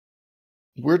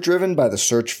We're driven by the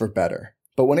search for better.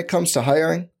 But when it comes to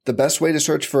hiring, the best way to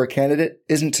search for a candidate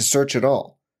isn't to search at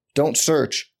all. Don't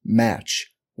search,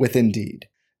 match with Indeed.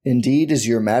 Indeed is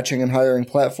your matching and hiring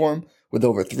platform with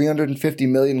over 350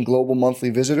 million global monthly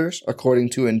visitors,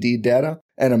 according to Indeed data,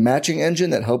 and a matching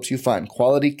engine that helps you find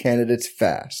quality candidates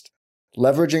fast.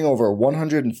 Leveraging over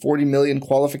 140 million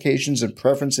qualifications and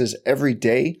preferences every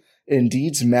day,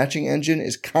 Indeed's matching engine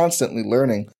is constantly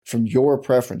learning from your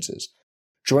preferences.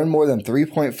 Join more than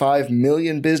 3.5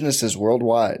 million businesses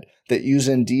worldwide that use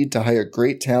Indeed to hire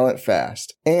great talent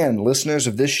fast. And listeners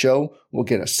of this show will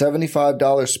get a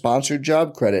 $75 sponsored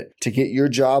job credit to get your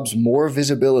jobs more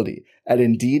visibility at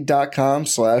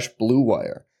Indeed.com/Blue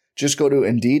Wire. Just go to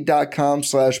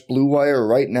Indeed.com/Blue Wire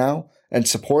right now and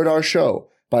support our show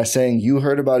by saying you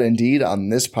heard about Indeed on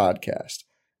this podcast.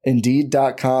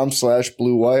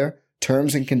 Indeed.com/Blue Wire.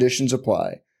 Terms and conditions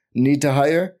apply. Need to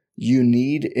hire? You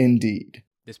need Indeed.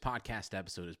 This podcast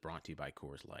episode is brought to you by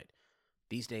Coors Light.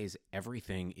 These days,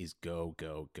 everything is go,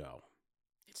 go, go.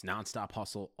 It's nonstop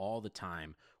hustle all the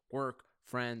time. Work,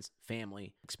 friends,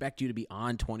 family, expect you to be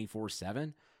on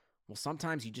 24/7. Well,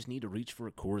 sometimes you just need to reach for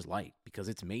a Coors Light because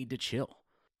it's made to chill.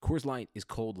 Coors Light is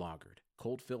cold lagered,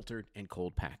 cold filtered, and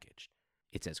cold packaged.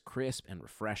 It's as crisp and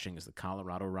refreshing as the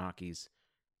Colorado Rockies.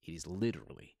 It is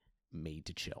literally made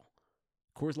to chill.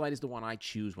 Coors Light is the one I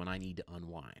choose when I need to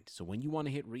unwind. So when you want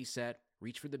to hit reset,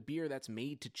 reach for the beer that's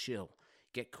made to chill.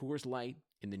 Get Coors Light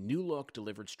in the new look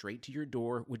delivered straight to your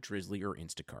door with Drizzly or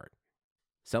Instacart.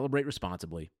 Celebrate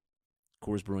responsibly.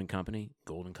 Coors Brewing Company,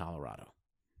 Golden, Colorado.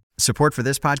 Support for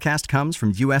this podcast comes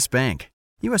from U.S. Bank.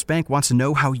 U.S. Bank wants to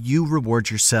know how you reward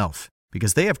yourself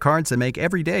because they have cards that make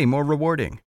every day more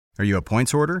rewarding. Are you a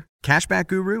points hoarder, cashback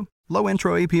guru, low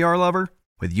intro APR lover?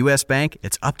 With U.S. Bank,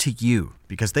 it's up to you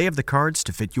because they have the cards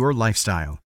to fit your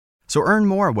lifestyle. So earn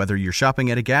more whether you're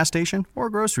shopping at a gas station or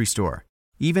grocery store,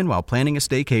 even while planning a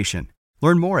staycation.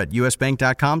 Learn more at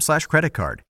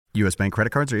usbank.com/creditcard. U.S. Bank credit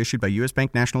cards are issued by U.S.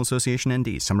 Bank National Association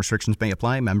ND. Some restrictions may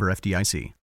apply. Member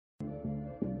FDIC.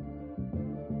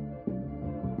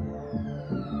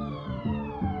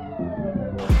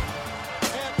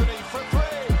 Anthony for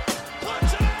three.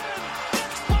 Puts it in.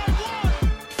 Next by one.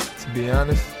 To be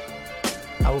honest,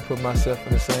 I would put myself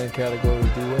in the same category as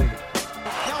D-Wade.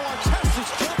 Now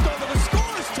Artest jumped over the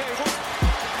scorer's table.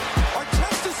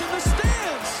 Artest in the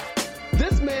stands.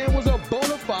 This man was a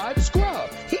bona fide scrub.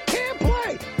 He can't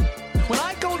play. When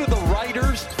I go to the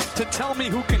writers to tell me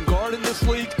who can guard in this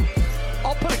league,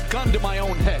 I'll put a gun to my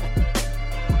own head.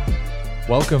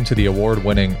 Welcome to the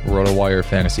award-winning RotoWire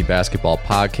Fantasy Basketball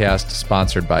Podcast,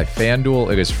 sponsored by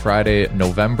FanDuel. It is Friday,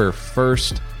 November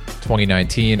 1st,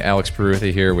 2019. Alex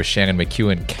Barutha here with Shannon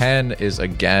McEwen. Ken is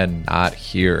again not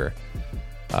here.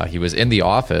 He was in the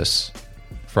office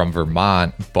from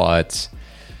Vermont, but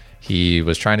he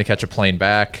was trying to catch a plane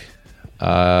back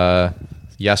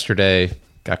yesterday,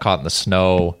 got caught in the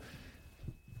snow.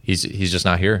 He's just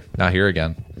not here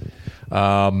again.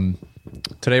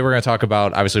 Today we're going to talk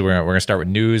about, obviously we're going to start with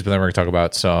news, but then we're going to talk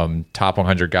about some top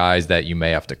 100 guys that you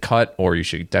may have to cut or you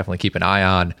should definitely keep an eye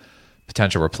on,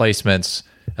 potential replacements.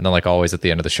 And then, like always, at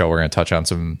the end of the show, we're going to touch on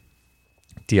some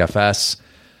DFS.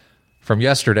 From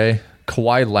yesterday,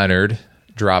 Kawhi Leonard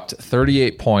dropped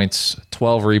 38 points,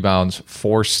 12 rebounds,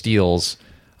 4 steals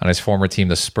on his former team,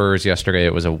 the Spurs. Yesterday,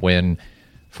 it was a win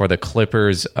for the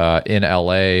Clippers in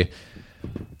LA.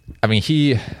 I mean,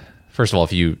 first of all,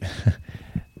 if you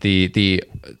the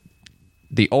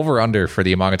over-under for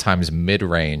the amount of times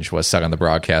mid-range was set on the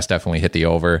broadcast definitely hit the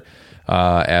over.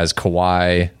 As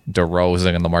Kawhi,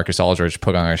 DeRozan, and LaMarcus Aldridge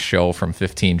put on a show from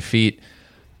 15 feet.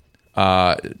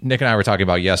 Nick and I were talking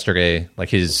about yesterday, like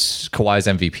Kawhi's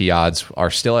MVP odds are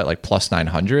still at like plus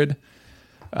 900.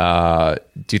 Do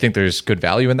you think there's good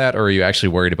value in that, or are you actually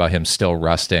worried about him still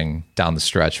resting down the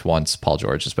stretch once Paul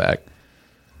George is back?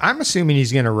 I'm assuming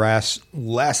he's going to rest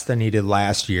less than he did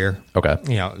last year. Okay.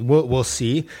 We'll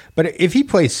see. But if he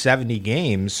plays 70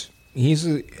 games, he's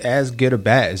as good a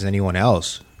bet as anyone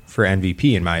else for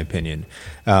MVP, in my opinion.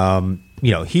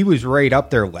 He was right up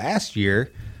there last year.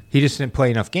 He just didn't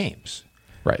play enough games.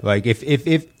 Right. Like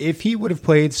if he would have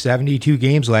played 72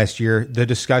 games last year, the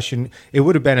discussion, it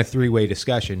would have been a 3-way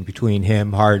discussion between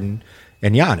him, Harden,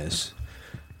 and Giannis.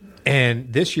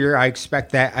 And this year, I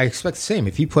expect the same.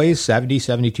 If he plays 70,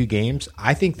 72 games,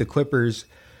 I think the Clippers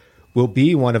will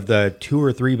be one of the 2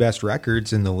 or 3 best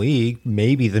records in the league,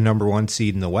 maybe the number 1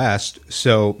 seed in the West.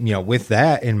 So, with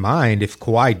that in mind, if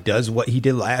Kawhi does what he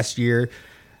did last year,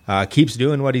 keeps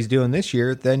doing what he's doing this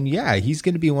year, then yeah, he's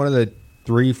going to be one of the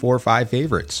 3, 4, 5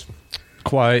 favorites.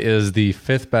 Kawhi is the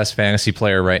 5th best fantasy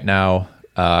player right now.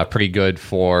 Pretty good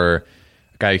for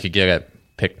a guy you could get at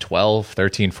pick 12,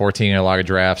 13, 14 in a lot of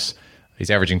drafts. He's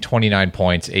averaging 29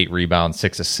 points, 8 rebounds,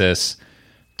 6 assists,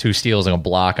 2 steals and a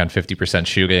block on 50%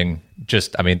 shooting.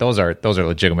 Just, I mean, those are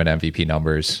legitimate MVP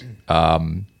numbers.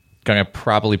 Going to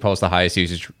probably post the highest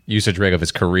usage rate of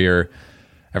his career,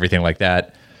 everything like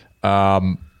that.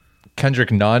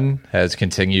 Kendrick Nunn has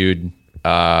continued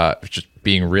just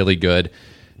being really good.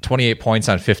 28 points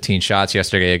on 15 shots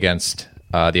yesterday against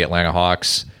the Atlanta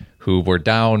Hawks, who were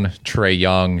down Trae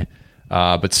Young,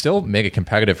 but still make it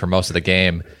competitive for most of the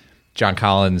game. John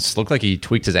Collins looked like he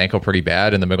tweaked his ankle pretty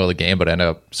bad in the middle of the game, but ended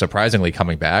up surprisingly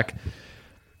coming back.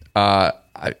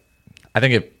 I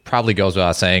think it probably goes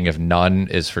without saying, if Nunn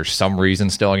is for some reason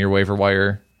still on your waiver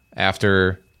wire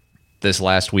after this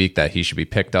last week, that he should be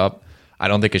picked up. I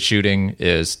don't think his shooting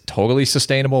is totally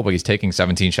sustainable, but he's taking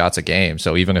 17 shots a game.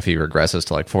 So even if he regresses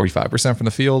to like 45% from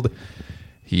the field,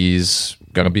 he's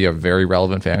going to be a very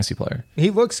relevant fantasy player.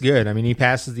 He looks good. I mean, he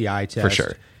passes the eye test. For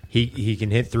sure. He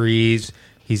can hit threes.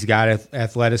 He's got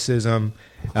athleticism.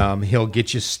 He'll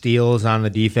get you steals on the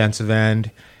defensive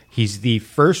end. He's the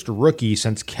first rookie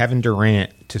since Kevin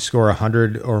Durant to score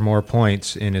 100 or more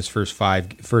points in his first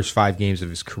five games of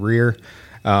his career.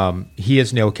 He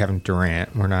is no Kevin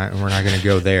Durant. We're not going to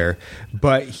go there.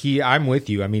 But I'm with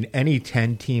you. I mean, any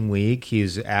 10-team league,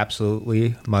 he's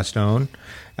absolutely must own.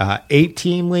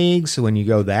 8-team leagues, when you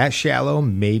go that shallow,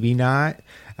 maybe not,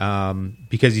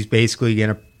 because he's basically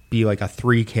going to be like a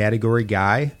 3-category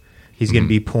guy. He's going to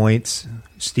be points,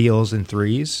 steals, and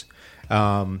threes.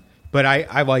 But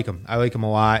I like him. I like him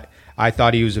a lot. I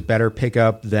thought he was a better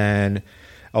pickup than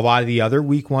a lot of the other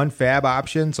week 1 fab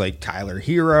options like Tyler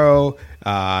Hero,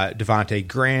 Devontae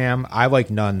Graham. I like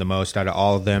Nunn the most out of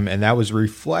all of them, and that was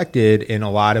reflected in a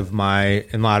lot of my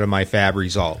fab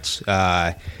results.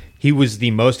 He was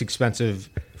the most expensive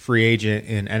free agent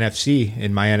in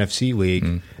my NFC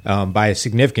league by a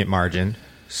significant margin.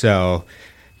 So,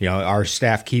 our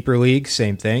staff keeper league,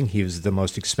 same thing. He was the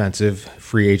most expensive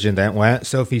free agent that went.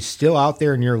 So if he's still out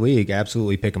there in your league,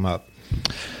 absolutely pick him up.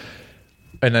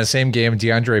 In that same game,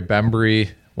 DeAndre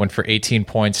Bembry went for 18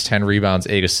 points, 10 rebounds,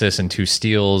 8 assists, and 2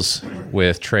 steals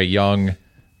with Trae Young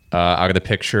out of the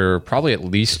picture probably at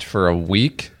least for a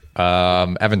week.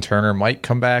 Evan Turner might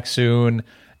come back soon.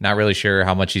 Not really sure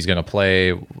how much he's going to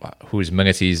play, whose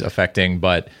minutes he's affecting.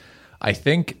 But I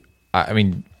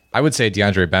would say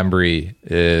DeAndre Bembry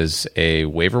is a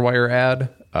waiver wire ad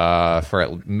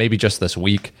for maybe just this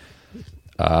week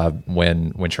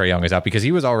when Trae Young is out, because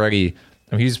he was already...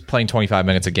 he's playing 25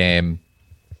 minutes a game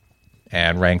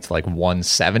and ranked like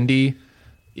 170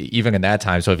 even in that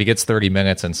time. So if he gets 30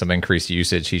 minutes and some increased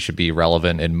usage, he should be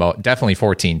relevant in definitely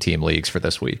 14-team leagues for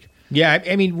this week. Yeah,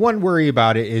 I mean, one worry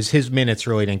about it is his minutes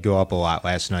really didn't go up a lot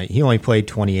last night. He only played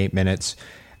 28 minutes.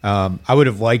 I would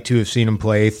have liked to have seen him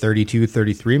play 32,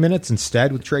 33 minutes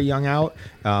instead with Trae Young out.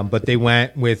 But they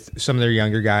went with some of their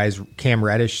younger guys. Cam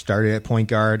Reddish started at point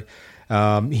guard.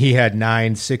 He had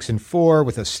 9, 6, and 4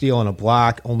 with a steal and a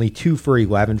block, only 2 for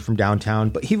 11 from downtown,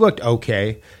 but he looked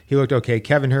okay.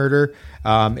 Kevin Huerter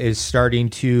is starting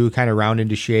to kind of round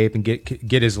into shape and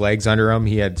get his legs under him.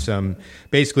 He had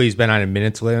he's been on a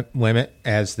minutes limit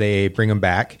as they bring him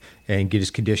back and get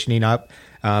his conditioning up.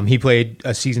 He played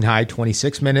a season high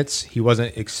 26 minutes. He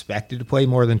wasn't expected to play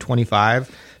more than 25,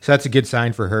 so that's a good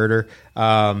sign for Huerter.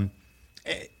 I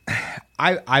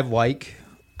like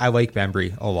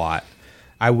Bembry a lot.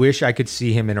 I wish I could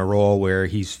see him in a role where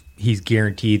he's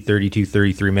guaranteed 32,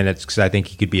 33 minutes, because I think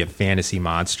he could be a fantasy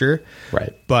monster.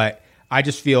 Right. But I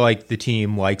just feel like the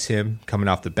team likes him coming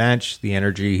off the bench, the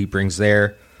energy he brings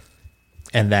there,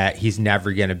 and that he's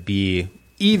never going to be,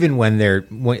 even when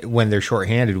they're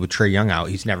shorthanded with Trae Young out,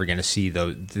 he's never going to see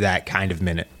that kind of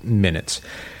minutes.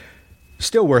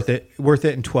 Still worth it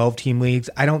in 12-team leagues.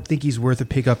 I don't think he's worth a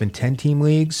pickup in 10-team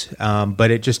leagues, but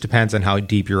it just depends on how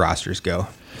deep your rosters go.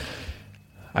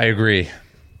 I agree.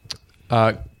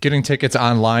 Getting tickets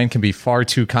online can be far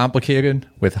too complicated.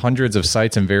 With hundreds of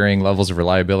sites and varying levels of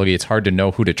reliability, it's hard to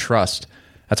know who to trust.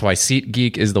 That's why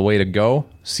SeatGeek is the way to go.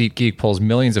 SeatGeek pulls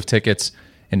millions of tickets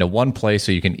into one place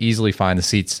so you can easily find the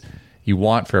seats you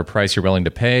want for a price you're willing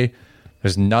to pay.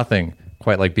 There's nothing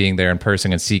quite like being there in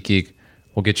person, and SeatGeek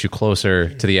will get you closer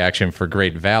to the action for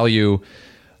great value.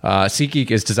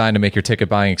 SeatGeek is designed to make your ticket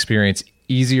buying experience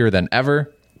easier than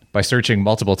ever. By searching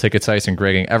multiple ticket sites and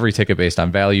grading every ticket based on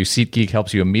value, SeatGeek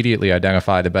helps you immediately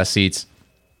identify the best seats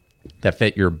that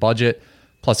fit your budget.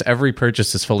 Plus, every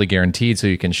purchase is fully guaranteed, so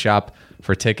you can shop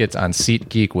for tickets on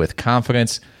SeatGeek with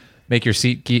confidence. Make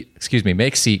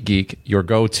SeatGeek your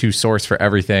go-to source for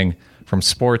everything from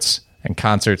sports and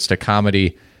concerts to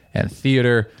comedy and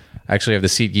theater. I actually have the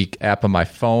SeatGeek app on my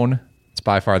phone. It's It's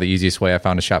by far the easiest way I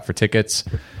found to shop for tickets.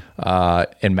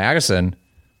 In Madison,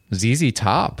 ZZ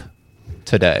Top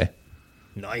today.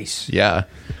 Nice. Yeah.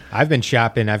 I've been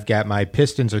shopping. I've got my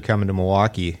Pistons are coming to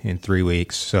Milwaukee in 3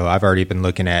 weeks, so I've already been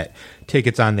looking at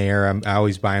tickets on there. I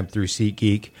always buy them through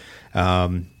SeatGeek.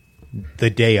 The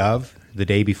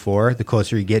day before, the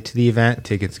closer you get to the event,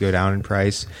 tickets go down in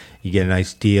price. You get a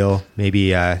nice deal.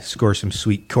 Maybe score some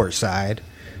sweet courtside.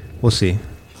 We'll see.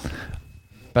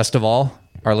 Best of all,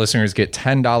 our listeners get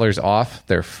 $10 off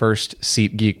their first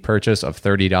SeatGeek purchase of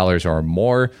 $30 or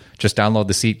more. Just download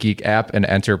the SeatGeek app and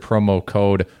enter promo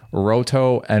code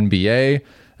ROTONBA.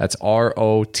 That's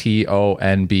ROTONBA.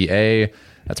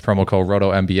 That's promo code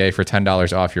ROTONBA for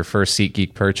 $10 off your first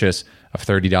SeatGeek purchase of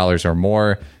 $30 or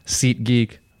more.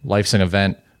 SeatGeek, life's an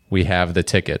event. We have the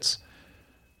tickets.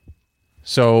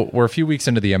 So we're a few weeks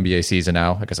into the NBA season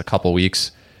now, I guess a couple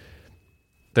weeks.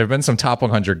 There have been some top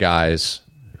 100 guys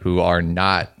who are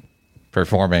not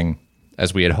performing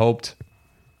as we had hoped.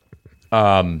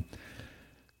 So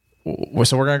we're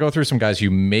going to go through some guys you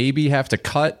maybe have to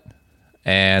cut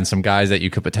and some guys that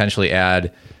you could potentially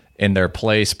add in their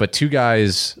place. But two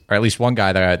guys, or at least one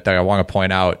guy that I want to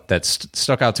point out that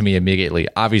stuck out to me immediately,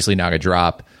 obviously not a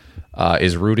drop,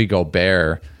 is Rudy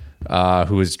Gobert,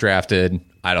 who was drafted,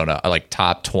 I don't know, like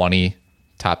top 20,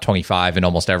 top 25 in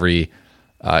almost every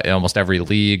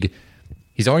league.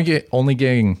 He's only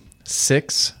getting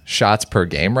 6 shots per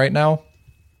game right now.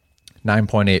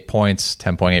 9.8 points,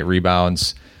 10.8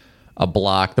 rebounds, a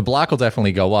block. The block will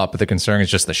definitely go up, but the concern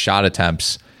is just the shot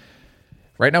attempts.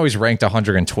 Right now he's ranked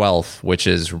 112th, which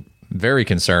is very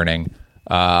concerning.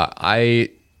 Like I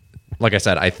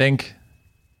said, I think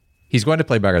he's going to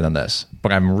play better than this,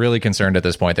 but I'm really concerned at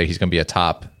this point that he's going to be a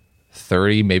top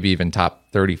 30, maybe even top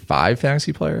 35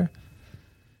 fantasy player.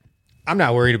 I'm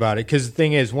not worried about it because the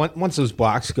thing is, once those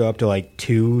blocks go up to like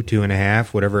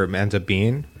 2.5, whatever it ends up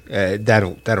being,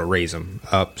 that'll raise them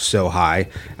up so high.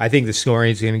 I think the scoring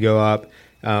is going to go up.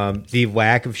 The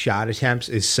lack of shot attempts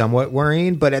is somewhat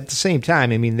worrying, but at the same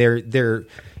time, I mean, they're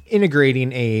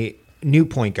integrating a new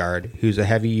point guard who's a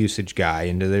heavy usage guy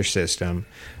into their system.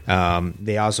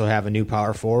 They also have a new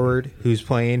power forward who's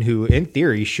playing, who in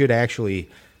theory should actually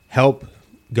help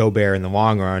Gobert in the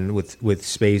long run with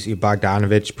space.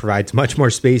 Bogdanovich provides much more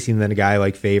spacing than a guy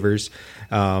like Favors.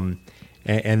 And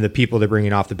the people they're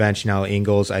bringing off the bench now,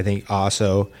 Ingles, I think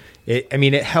also.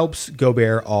 It helps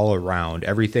Gobert all around.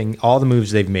 Everything, all the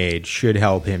moves they've made should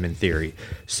help him in theory.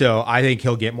 So I think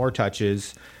he'll get more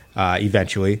touches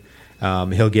eventually.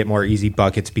 He'll get more easy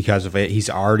buckets because of it. He's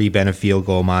already been a field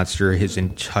goal monster his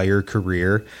entire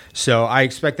career. So I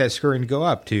expect that scoring to go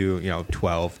up to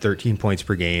 12, 13 points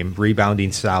per game.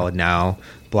 Rebounding solid now.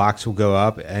 Blocks will go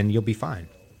up, and you'll be fine.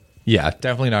 Yeah,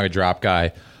 definitely not a drop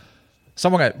guy.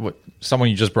 Someone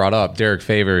you just brought up, Derek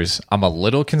Favors, I'm a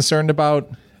little concerned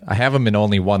about. I have him in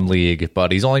only one league,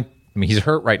 but he's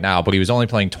hurt right now, but he was only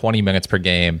playing 20 minutes per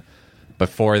game.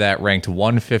 Before that, ranked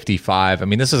 155. I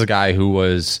mean, this is a guy who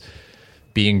was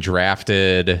being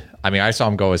drafted. I mean, I saw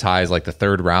him go as high as like the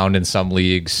 3rd round in some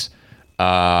leagues.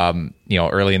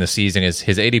 Early in the season, his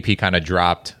ADP kind of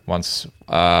dropped once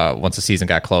the season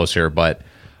got closer. But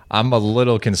I'm a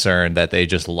little concerned that they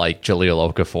just like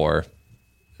Jahlil Okafor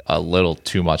a little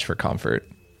too much for comfort.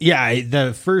 Yeah,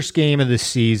 the first game of the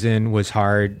season was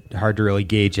hard to really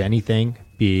gauge anything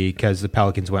because the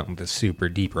Pelicans went with a super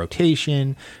deep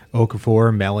rotation.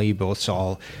 Okafor, Melli both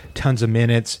saw tons of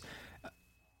minutes.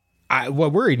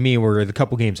 What worried me were the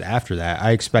couple games after that.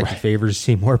 I expected Favors to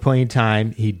see more playing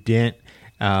time. He didn't.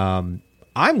 I'm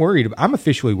worried. I'm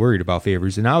officially worried about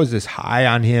Favors, and I was as high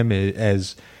on him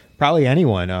as probably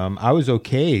anyone. I was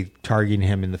okay targeting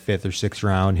him in the 5th or 6th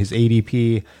round. His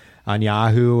ADP on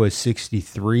Yahoo was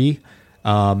 63.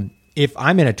 If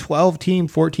I'm in a 12-team,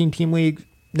 14-team league,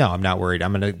 no, I'm not worried.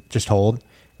 I'm going to just hold.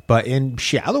 But in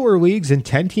shallower leagues, in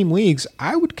 10-team leagues,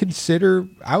 I would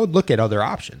look at other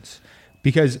options.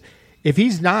 Because if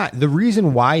he's not, the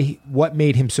reason why, what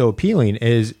made him so appealing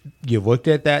is you looked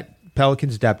at that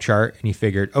Pelicans depth chart and you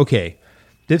figured, okay,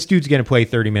 this dude's going to play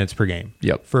 30 minutes per game.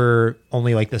 Yep. For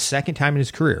only like the 2nd time in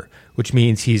his career, which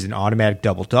means he's an automatic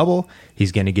double-double.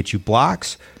 He's going to get you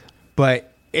blocks.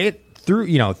 But through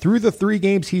the 3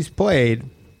 games he's played,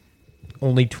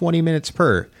 only 20 minutes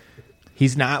per.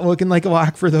 He's not looking like a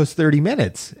lock for those 30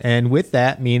 minutes. And with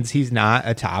that means he's not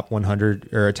a top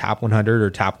 100 or a top 100 or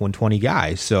top 120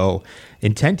 guy. So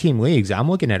in 10-team leagues, I'm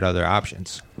looking at other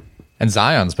options. And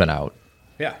Zion's been out.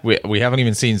 Yeah. We haven't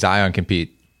even seen Zion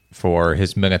compete for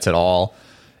his minutes at all.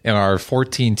 In our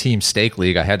 14-team stake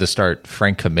league, I had to start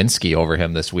Frank Kaminsky over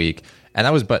him this week. And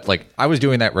I was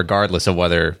doing that regardless of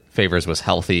whether Favors was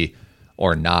healthy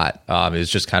or not.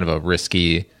 It's just kind of a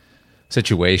risky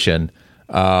situation.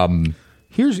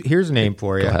 Here's a name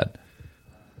for you. Go ahead.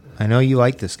 I know you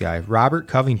like this guy, Robert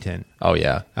Covington. Oh,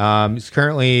 yeah. He's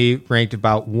currently ranked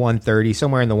about 130,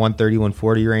 somewhere in the 130,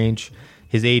 140 range.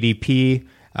 His ADP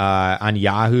on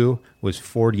Yahoo was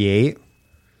 48.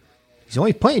 He's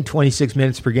only playing 26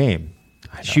 minutes per game,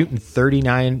 shooting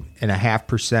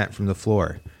 39.5% from the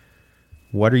floor.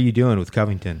 What are you doing with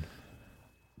Covington?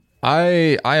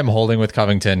 I am holding with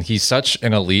Covington. He's such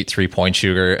an elite three-point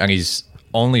shooter, and he's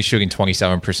only shooting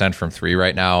 27% from three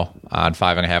right now on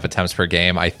 5.5 attempts per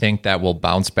game. I think that will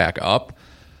bounce back up.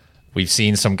 We've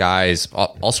seen some guys,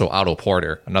 also Otto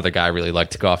Porter, another guy I really like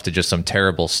to go off to just some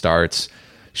terrible starts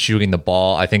shooting the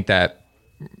ball. I think that,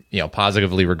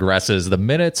 positively regresses. The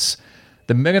minutes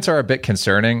are a bit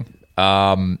concerning.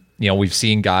 We've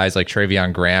seen guys like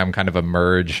Travion Graham kind of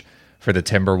emerge for the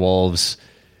Timberwolves.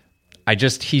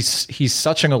 He's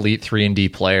such an elite 3-and-D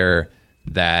player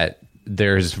that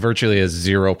there's virtually a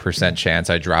 0% chance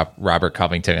I drop Robert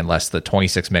Covington unless the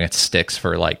 26 minutes sticks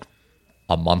for like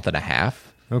a month and a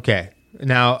half. Okay.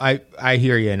 Now I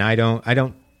hear you, and I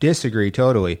don't disagree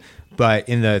totally, but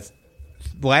in the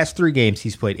last 3 games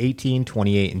he's played 18,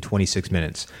 28, and 26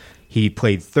 minutes. He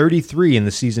played 33 in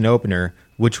the season opener,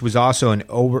 which was also an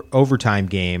overtime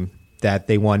game that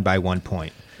they won by 1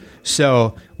 point.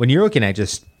 So when you're looking at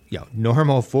just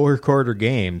normal 4-quarter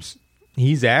games,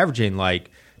 he's averaging like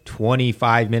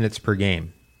 25 minutes per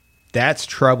game. That's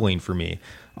troubling for me.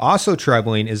 Also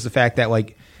troubling is the fact that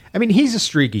he's a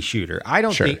streaky shooter. I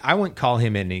wouldn't call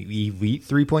him an elite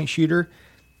 3-point shooter.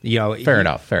 Fair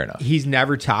enough. He's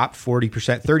never topped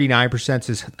 40%. 39% is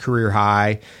his career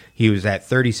high. He was at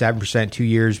 37% 2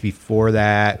 years before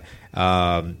that.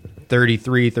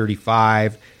 33,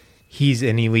 35. He's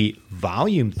an elite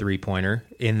volume 3-pointer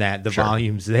in that the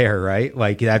volume's there, right?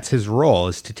 Like that's his role,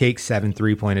 is to take 7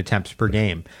 3-point attempts per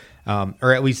game.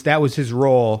 Or at least that was his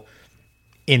role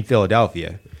in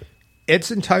Philadelphia.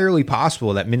 It's entirely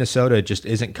possible that Minnesota just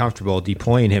isn't comfortable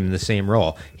deploying him in the same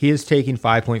role. He is taking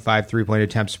 5.5 3-point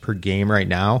attempts per game right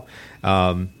now.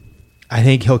 I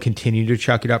think he'll continue to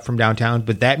chuck it up from downtown,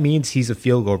 but that means he's a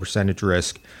field goal percentage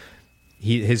risk.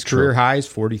 His career high is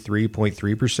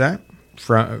 43.3%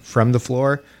 from the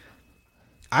floor.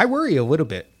 I worry a little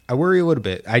bit.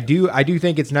 I do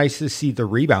think it's nice to see the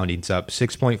rebounding's up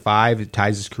 6.5. It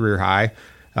ties his career high.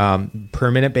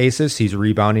 Per minute basis, he's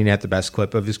rebounding at the best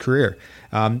clip of his career.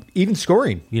 Even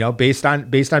scoring, based on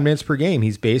minutes per game,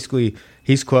 he's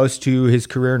close to his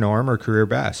career norm or career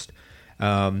best.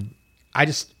 I'm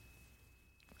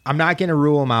not going to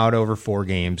rule him out over 4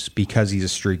 games because he's a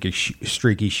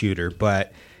streaky shooter.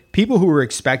 But people who were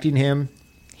expecting him,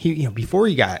 before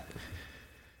he got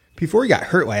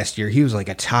hurt last year, he was like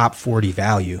a top 40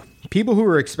 value. People who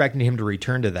were expecting him to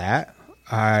return to that,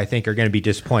 I think, are going to be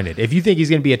disappointed. If you think he's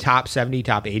going to be a top 70,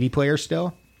 top 80 player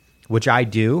still, which I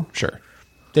do, sure,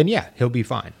 then yeah, he'll be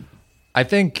fine. I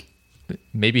think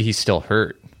maybe he's still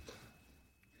hurt.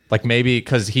 Like maybe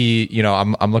because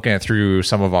I'm looking at through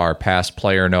some of our past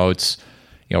player notes.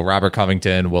 Robert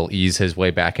Covington will ease his way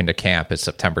back into camp at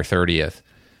September 30th.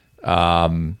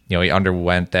 He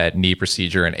underwent that knee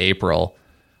procedure in April.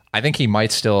 I think he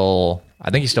still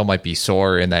might be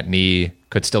sore in that knee,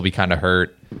 could still be kind of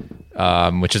hurt,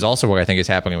 which is also what I think is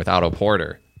happening with Otto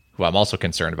Porter, who I'm also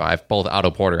concerned about. I have both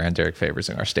Otto Porter and Derek Favors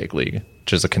in our stake league,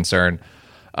 which is a concern.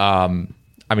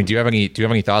 Do you have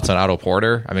any thoughts on Otto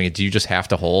Porter? Do you just have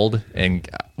to hold and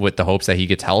with the hopes that he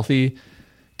gets healthy?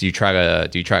 Do you try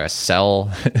to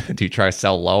sell? Do you try to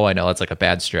sell low? I know that's like a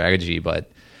bad strategy, but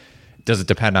does it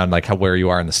depend on where you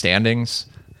are in the standings?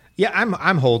 Yeah,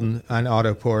 I'm holding on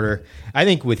Otto Porter. I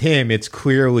think with him, it's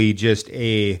clearly just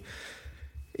to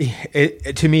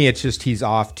me, it's just he's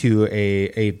off to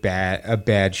a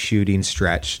bad shooting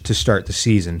stretch to start the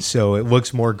season. So it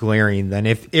looks more glaring than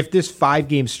if this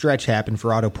 5-game stretch happened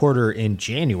for Otto Porter in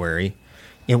January,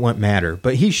 it wouldn't matter.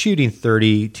 But he's shooting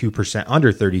 32%,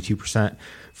 under 32%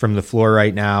 from the floor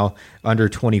right now, under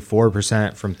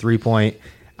 24% from 3-point.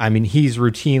 He's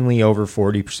routinely over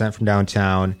 40% from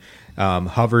downtown.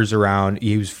 Hovers around.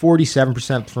 He was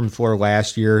 47% from the floor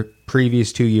last year.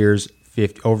 Previous 2 years,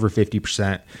 over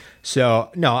 50%. So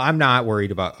no, I'm not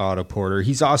worried about Otto Porter.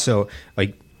 He's also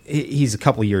he's a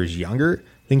couple years younger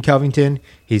than Covington.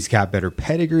 He's got better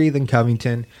pedigree than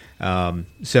Covington.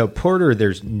 So Porter,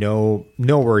 there's no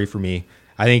worry for me.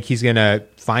 I think he's gonna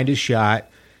find his shot.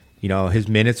 His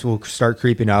minutes will start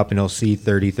creeping up, and he'll see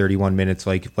 30, 31 minutes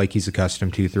like he's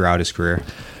accustomed to throughout his career.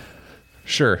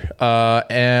 Sure.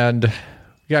 And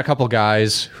we got a couple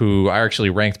guys who are actually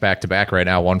ranked back-to-back right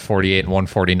now, 148 and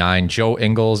 149, Joe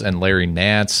Ingles and Larry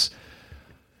Nance.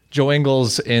 Joe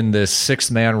Ingles in this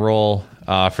 6-man role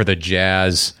for the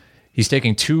Jazz. He's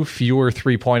taking 2 fewer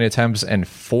 3-point attempts and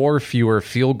 4 fewer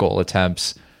field goal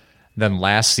attempts than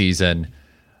last season.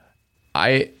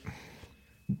 I'm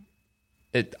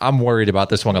worried about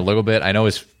this one a little bit. I know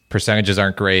his percentages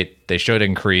aren't great. They should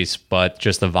increase, but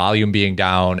just the volume being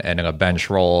down and in a bench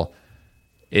role,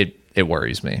 it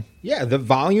worries me. Yeah, the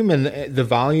volume and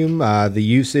the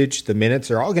usage, the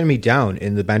minutes are all going to be down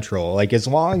in the bench role. Like, as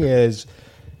long as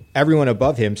everyone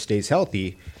above him stays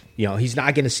healthy, he's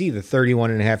not going to see the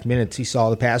 31 and a half minutes he saw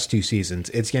the past 2 seasons.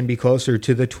 It's going to be closer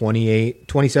to the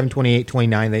 27, 28,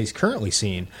 29 that he's currently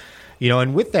seeing.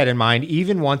 And with that in mind,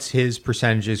 even once his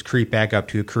percentages creep back up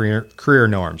to career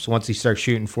norms, once he starts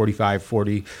shooting 45,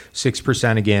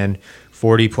 46% again,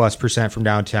 40+% from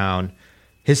downtown,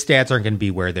 his stats aren't going to be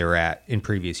where they were at in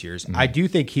previous years. I do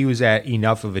think he was at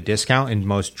enough of a discount in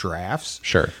most drafts.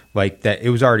 Sure. Like that, it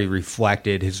was already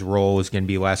reflected. His role is going to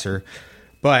be lesser.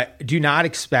 But do not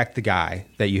expect the guy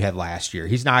that you had last year.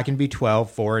 He's not going to be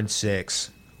 12, 4, and 6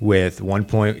 with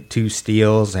 1.2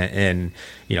 steals and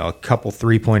a couple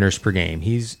 3-pointers per game.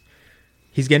 He's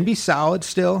going to be solid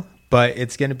still, but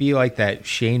it's going to be like that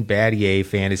Shane Battier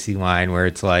fantasy line where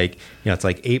it's like, it's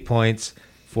like 8 points,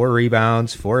 4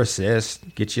 rebounds, 4 assists,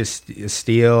 get you a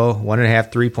steal,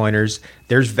 1.5 3-pointers.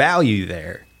 There's value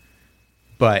there,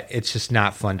 but it's just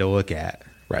not fun to look at.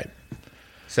 Right.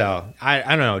 So I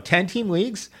don't know, 10-team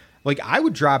leagues, like I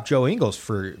would drop Joe Ingles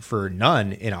for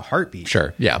none in a heartbeat.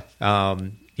 Sure. Yeah.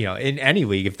 In any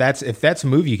league, if that's a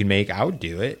move you can make, I would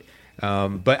do it.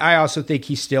 But I also think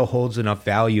he still holds enough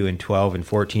value in 12 and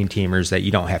 14 teamers that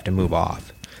you don't have to move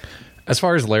off. As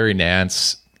far as Larry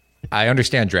Nance, I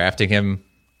understand drafting him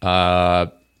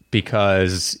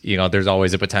because there's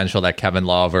always a potential that Kevin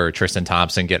Love or Tristan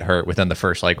Thompson get hurt within the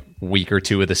first week or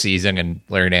 2 of the season, and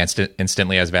Larry Nance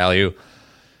instantly has value.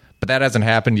 But that hasn't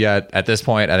happened yet. At this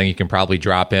point, I think you can probably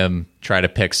drop him, try to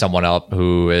pick someone up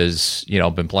who is,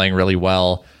 been playing really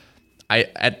well.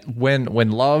 When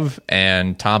Love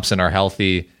and Thompson are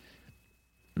healthy,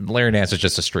 Larry Nance is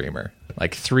just a streamer.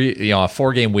 Like a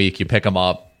 4-game week, you pick him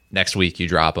up. Next week, you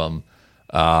drop him.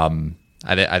 I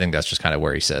think that's just kind of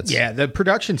where he sits. Yeah, the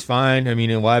production's fine. I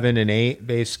mean, 11 and 8,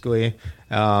 basically.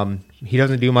 He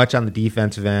doesn't do much on the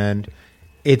defensive end.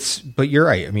 But you're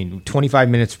right. I mean, 25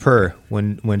 minutes per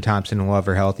when Thompson and Love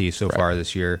are healthy so far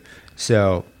this year.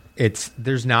 So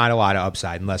there's not a lot of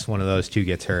upside unless one of those two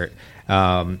gets hurt.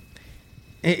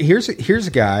 Here's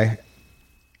a guy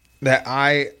that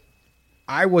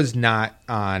I was not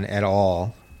on at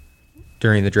all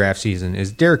during the draft season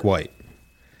is Derek White.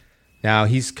 Now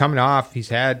he's coming off. He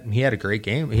had a great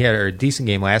game. He had a decent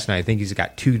game last night. I think he's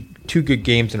got two good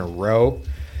games in a row.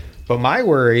 But my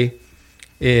worry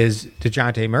is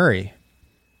DeJounte Murray.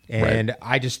 And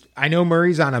right. I know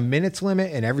Murray's on a minutes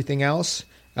limit and everything else.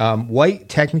 White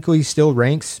technically still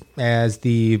ranks as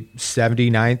the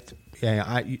 79th.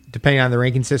 Depending on the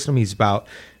ranking system, he's about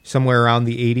somewhere around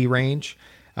the 80 range.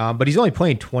 But he's only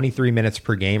playing 23 minutes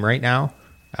per game right now.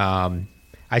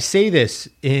 I say this,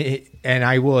 and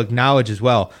I will acknowledge as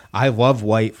well, I love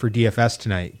White for DFS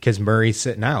tonight because Murray's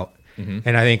sitting out. Mm-hmm.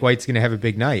 And I think White's going to have a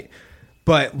big night.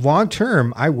 But long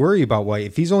term, I worry about White.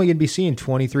 If he's only going to be seeing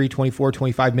 23, 24,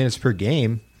 25 minutes per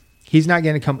game, he's not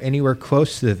going to come anywhere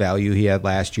close to the value he had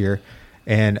last year.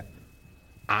 And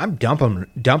I'm dumping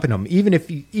him,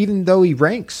 even though he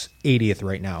ranks 80th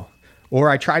right now. Or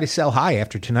I try to sell high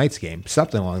after tonight's game,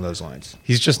 something along those lines.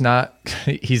 He's not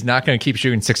going to keep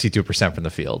shooting 62% from the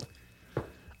field.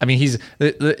 I mean,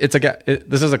 this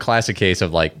is a classic case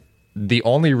of like, the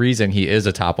only reason he is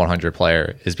a top 100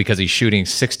 player is because he's shooting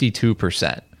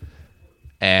 62%.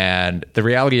 And the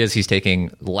reality is he's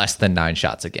taking less than 9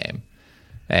 shots a game.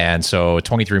 And so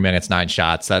 23 minutes, 9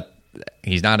 shots, that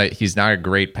he's not a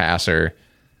great passer.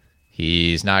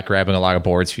 He's not grabbing a lot of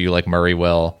boards for you like Murray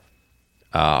will.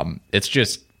 It's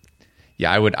just,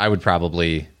 yeah, I would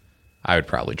probably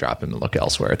drop him and look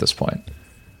elsewhere at this point.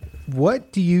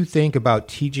 What do you think about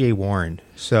TJ Warren?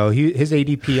 So his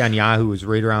ADP on Yahoo is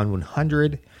right around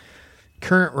 100.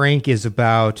 Current rank is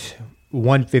about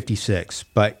 156,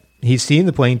 but he's seeing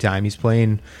the playing time. He's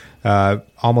playing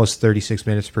almost 36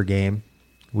 minutes per game.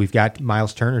 We've got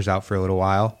Miles Turner's out for a little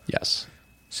while. Yes.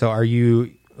 So are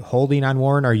you holding on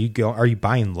Warren? Are you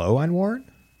buying low on Warren?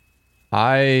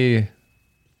 I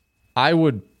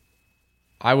would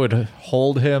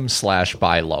hold him /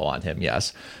 buy low on him.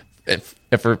 Yes. If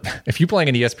you're playing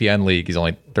an ESPN league, he's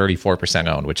only 34%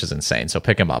 owned, which is insane. So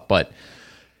pick him up. But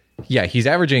yeah, he's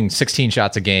averaging 16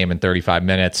 shots a game in 35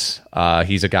 minutes.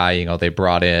 He's a guy, they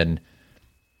brought in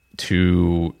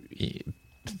to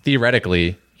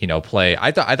theoretically, play.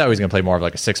 I thought he was going to play more of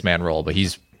like a 6-man role, but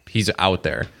he's he's out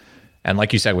there. And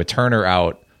like you said, with Turner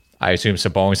out, I assume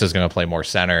Sabonis is going to play more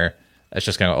center. That's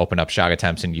just going to open up shot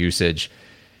attempts and usage.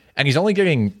 And he's only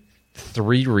getting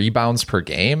 3 rebounds per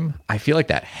game. I feel like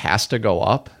that has to go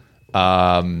up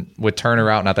with Turner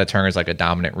out. Not that Turner's like a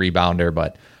dominant rebounder,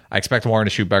 but I expect Warren to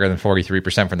shoot better than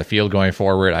 43% from the field going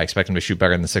forward. I expect him to shoot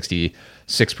better than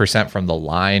 66% from the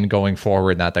line going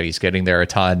forward. Not that he's getting there a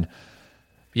ton.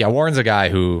 Yeah, Warren's a guy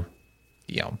who,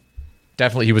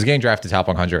 definitely he was getting drafted top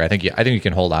 100. I think you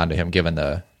can hold on to him given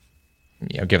the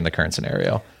current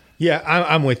scenario. Yeah,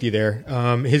 I'm with you there.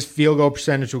 His field goal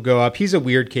percentage will go up. He's a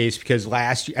weird case because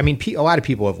last year, a lot of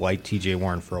people have liked TJ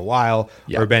Warren for a while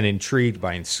or been intrigued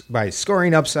by his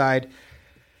scoring upside.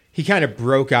 He kind of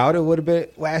broke out a little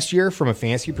bit last year from a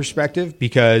fantasy perspective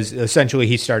because essentially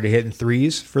he started hitting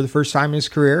threes for the first time in his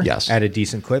career at a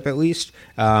decent clip at least,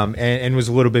 and was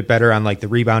a little bit better on like the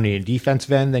rebounding and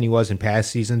defensive end than he was in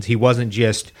past seasons. He wasn't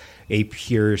just a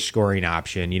pure scoring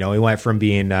option. He went from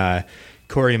being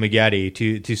Corey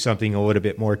Maggette to something a little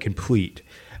bit more complete.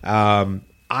 I'm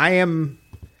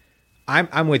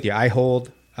with you. I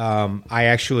hold. I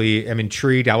actually am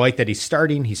intrigued. I like that he's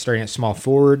starting. He's starting at small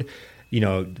forward.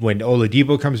 When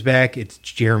Oladipo comes back, it's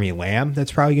Jeremy Lamb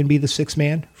that's probably going to be the 6th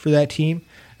man for that team.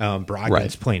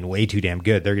 Brogdon's playing way too damn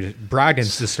good.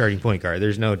 Brogdon's the starting point guard.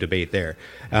 There's no debate there.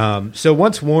 So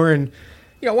once Warren,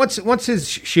 once his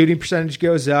shooting percentage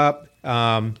goes up,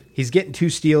 he's getting 2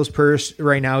 steals per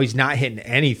right now. He's not hitting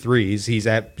any threes. He's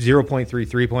at 0.3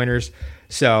 3-pointers.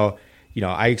 So,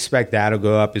 I expect that'll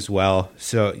go up as well.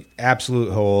 So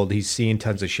absolute hold. He's seeing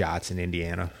tons of shots in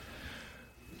Indiana.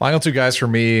 Final 2 guys for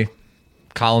me,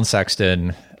 Colin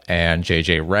Sexton and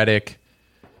JJ Redick.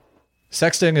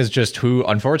 Sexton is just who,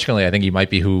 unfortunately, I think he might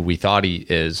be who we thought he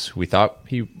is.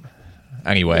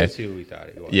 Anyway. That's who we thought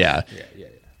he was. Yeah.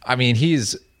 I mean,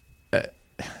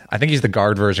 I think he's the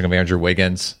guard version of Andrew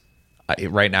Wiggins.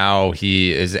 Right now,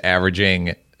 he is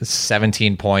averaging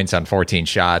 17 points on 14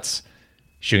 shots,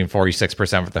 shooting 46%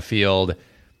 from the field.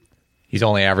 He's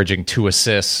only averaging 2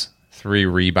 assists, 3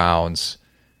 rebounds.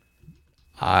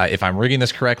 If I'm reading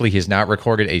this correctly, he's not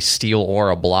recorded a steal or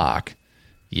a block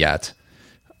yet.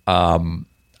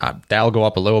 That'll go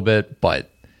up a little bit,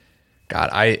 but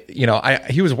God,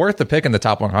 he was worth the pick in the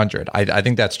top 100. I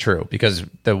think that's true because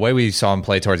the way we saw him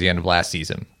play towards the end of last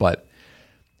season, but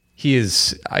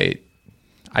he's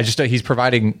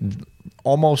providing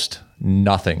almost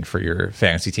nothing for your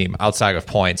fantasy team outside of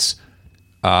points,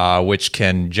 which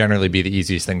can generally be the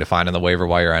easiest thing to find on the waiver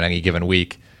wire on any given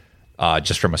week.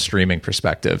 Just from a streaming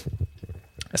perspective.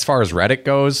 As far as Redick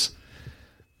goes,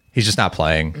 he's just not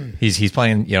playing. He's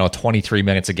playing, 23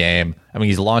 minutes a game. I mean,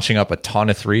 he's launching up a ton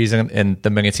of threes in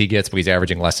the minutes he gets, but he's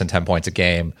averaging less than 10 points a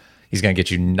game. He's going to get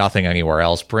you nothing anywhere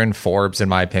else. Bryn Forbes, in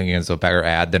my opinion, is a better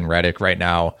ad than Redick right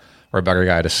now, or a better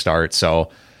guy to start. So,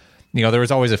 there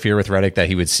was always a fear with Redick that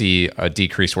he would see a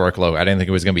decreased workload. I didn't think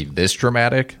it was going to be this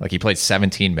dramatic. Like, he played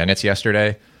 17 minutes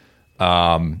yesterday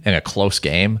in a close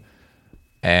game.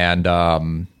 And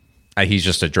he's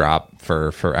just a drop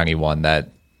for anyone that's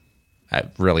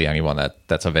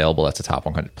available. That's a top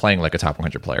 100, playing like a top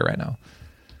 100 player right now.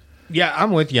 Yeah,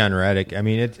 I'm with you on Redick. I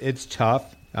mean, it's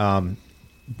tough,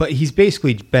 but he's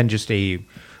basically been just a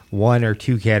 1 or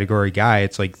 2 category guy.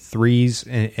 It's like threes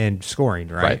and scoring,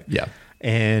 right? Yeah.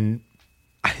 And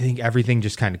I think everything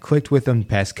just kind of clicked with him the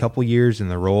past couple years in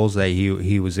the roles that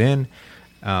he was in.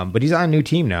 But he's on a new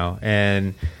team now,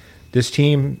 and this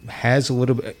team has a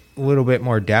little bit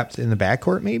more depth in the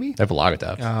backcourt, maybe. They have a lot of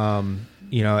depth.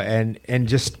 And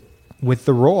just with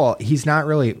the role, he's not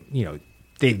really,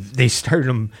 they started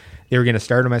him. They were going to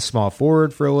start him as small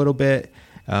forward for a little bit.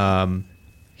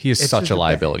 He is such a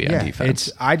liability on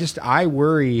defense. I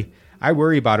worry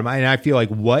about him, and I feel like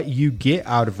what you get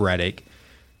out of Redick,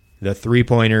 the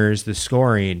 3-pointers, the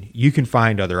scoring, you can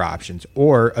find other options.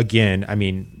 Or again, I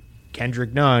mean,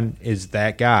 Kendrick Nunn is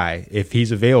that guy. If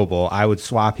he's available, I would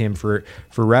swap him for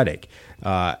Redick.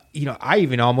 I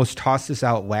even almost tossed this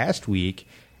out last week.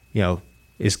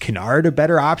 Is Kennard a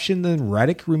better option than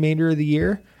Redick remainder of the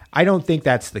year? I don't think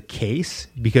that's the case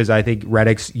because I think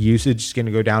Redick's usage is going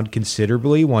to go down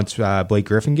considerably once Blake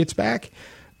Griffin gets back.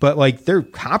 But like they're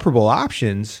comparable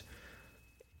options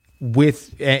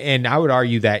and I would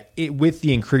argue that with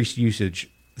the increased usage,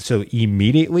 so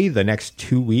immediately the next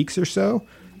 2 weeks or so,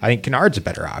 I think Kennard's a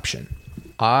better option.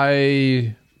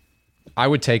 I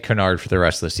would take Kennard for the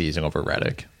rest of the season over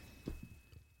Redick.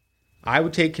 I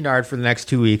would take Kennard for the next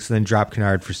 2 weeks and then drop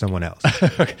Kennard for someone else.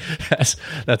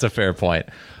 That's a fair point.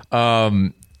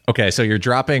 Okay, so you're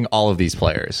dropping all of these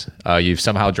players. You've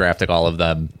somehow drafted all of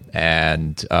them,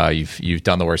 and you've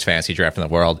done the worst fantasy draft in the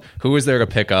world. Who is there to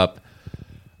pick up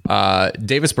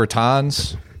Davis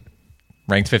Bertans,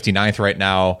 ranked 59th right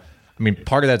now. I mean,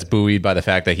 part of that's buoyed by the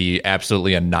fact that he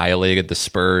absolutely annihilated the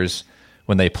Spurs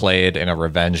when they played in a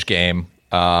revenge game.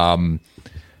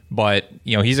 But,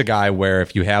 he's a guy where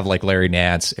if you have like Larry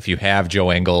Nance, if you have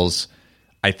Joe Ingles,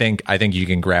 I think you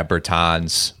can grab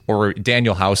Bertans. Or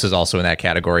Daniel House is also in that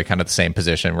category, kind of the same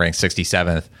position, ranked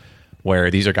 67th, where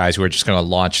these are guys who are just going to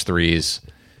launch threes,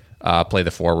 play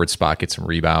the forward spot, get some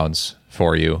rebounds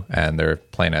for you, and they're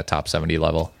playing at top 70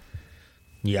 level.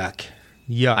 Yuck.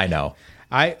 I know.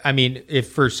 I mean,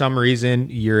 if for some reason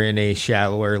you're in a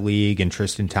shallower league and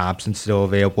Tristan Thompson's still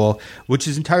available, which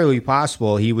is entirely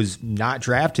possible, he was not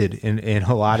drafted in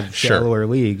a lot of shallower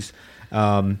leagues.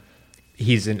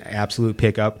 He's an absolute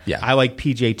pickup. Yeah. I like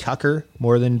PJ Tucker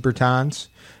more than Bertans.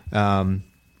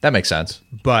 That makes sense.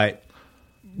 But,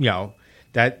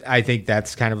 that I think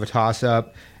that's kind of a toss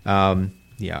up. I'm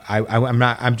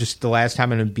just the last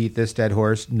time I'm going to beat this dead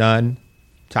horse. None.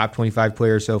 Top 25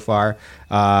 players so far.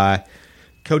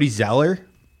 Cody Zeller.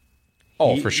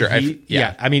 Oh, for sure.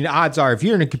 Yeah. I mean, odds are if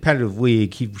you're in a competitive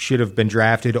league, he should have been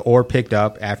drafted or picked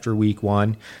up after week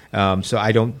 1. So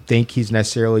I don't think he's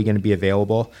necessarily going to be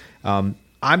available. I'm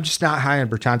just not high on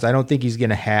Bertans. I don't think he's going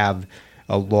to have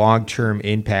a long-term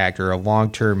impact or a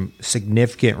long-term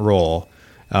significant role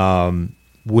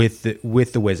with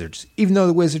the Wizards, even though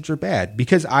the Wizards are bad.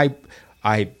 Because I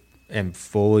am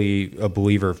fully a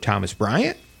believer of Thomas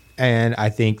Bryant, and I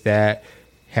think that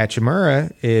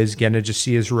Hachimura is going to just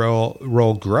see his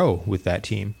role grow with that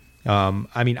team.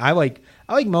 I mean, I like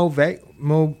Mo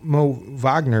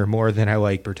Wagner more than I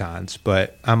like Bertans,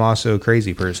 but I'm also a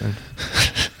crazy person.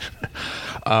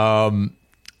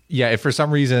 Yeah, if for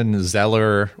some reason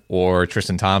Zeller or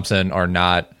Tristan Thompson are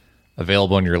not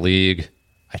available in your league,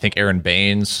 I think Aaron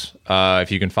Baines, if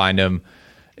you can find him,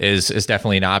 is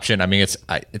definitely an option. I mean,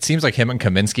 it seems like him and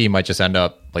Kaminsky might just end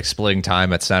up like splitting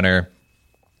time at center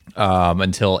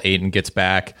until Ayton gets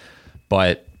back.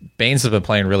 But Baines has been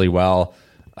playing really well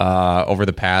over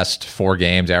the past 4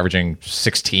 games, averaging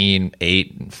 16,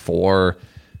 8, and 4.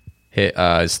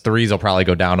 His threes will probably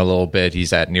go down a little bit.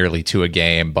 He's at nearly 2 a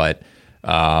game, but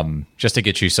just to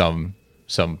get you some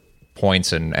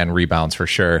points and rebounds for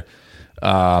sure.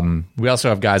 We also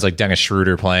have guys like Dennis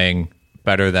Schroeder playing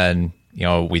better than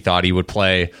we thought he would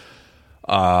play,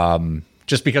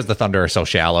 just because the Thunder are so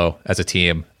shallow as a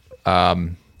team.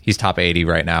 He's top 80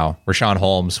 right now. Rashawn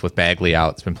Holmes with Bagley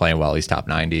out has been playing well. He's top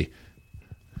 90.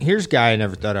 Here's a guy I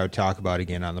never thought I would talk about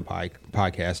again on the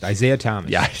podcast, Isaiah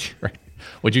Thomas. Yeah, right.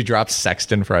 Would you drop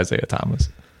Sexton for Isaiah Thomas?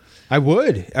 I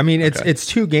would. I mean, it's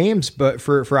 2 games, but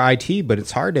for IT, but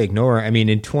it's hard to ignore. I mean,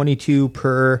 in 22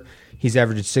 per, he's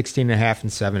averaged 16.5 and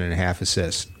 7.5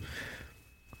 assists.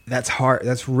 That's hard.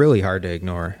 That's really hard to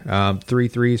ignore. 3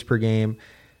 threes per game.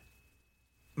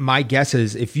 My guess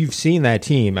is if you've seen that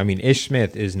team, I mean, Ish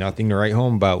Smith is nothing to write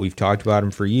home about. We've talked about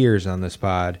him for years on this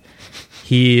pod.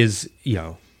 He is,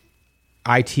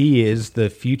 IT is the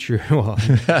future. Well,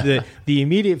 the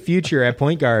immediate future at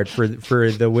point guard for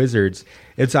the Wizards.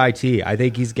 It's IT. I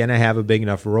think he's going to have a big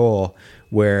enough role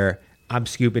where I'm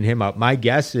scooping him up. My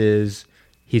guess is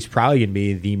he's probably going to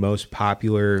be the most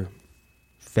popular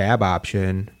fab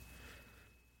option.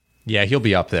 Yeah, he'll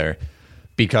be up there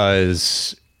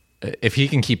because if he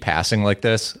can keep passing like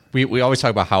this, we always talk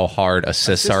about how hard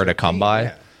assists are to come by.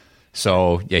 Yeah.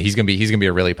 So yeah, he's gonna be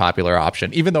a really popular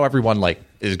option, even though everyone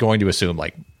is going to assume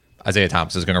Isaiah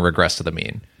Thomas is going to regress to the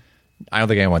mean. I don't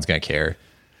think anyone's going to care.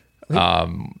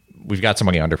 We've got so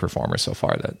many underperformers so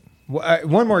far that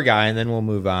one more guy, and then we'll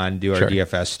move on do our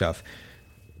DFS stuff.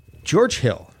 George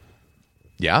Hill.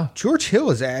 Yeah, George Hill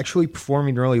is actually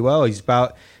performing really well. He's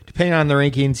about, depending on the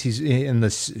rankings, he's in the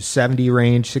 70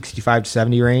 range, 65 to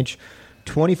 70 range.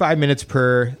 25 minutes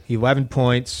per, 11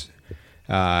 points,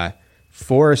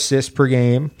 4 assists per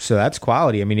game. So that's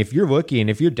quality. I mean, if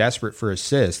you're desperate for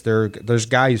assists, there's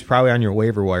guys probably on your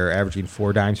waiver wire averaging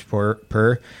 4 dimes per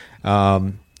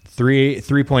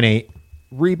 3.8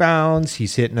 rebounds.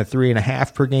 He's hitting a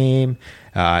 3.5 per game.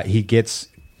 He gets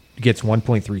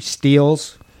 1.3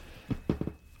 steals.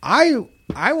 I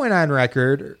went on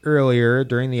record earlier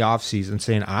during the offseason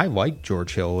saying I like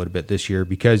George Hill a little bit this year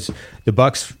because the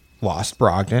Bucks lost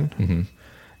Brogdon,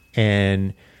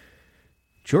 and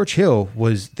George Hill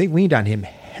they leaned on him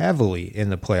heavily in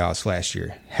the playoffs last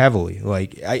year. Heavily.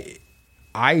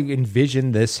 I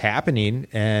envisioned this happening,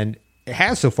 and it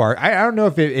has so far. I don't know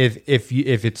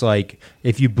if it's like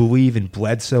if you believe in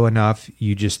Bledsoe enough,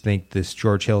 you just think this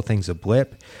George Hill thing's a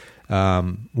blip.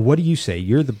 What do you say?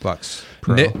 You're the Bucks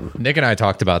pro. Nick and I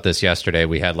talked about this yesterday.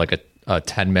 We had a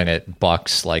 10-minute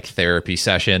Bucks therapy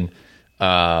session.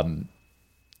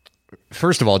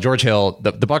 first of all, George Hill,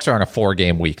 the Bucks are on a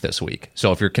 4-game week this week.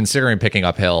 So if you're considering picking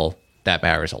up Hill, that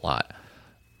matters a lot.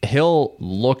 Hill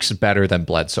looks better than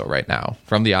Bledsoe right now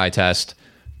from the eye test.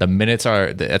 The minutes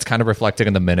it's kind of reflected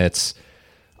in the minutes.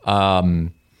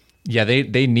 Yeah,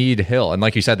 they need Hill. And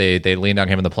like you said, they leaned on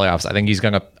him in the playoffs.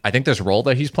 I think this role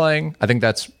that he's playing, I think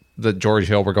that's the George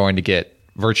Hill we're going to get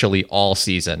virtually all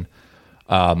season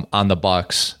on the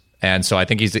Bucks. And so I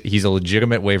think he's a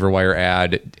legitimate waiver wire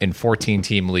add in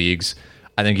 14-team leagues.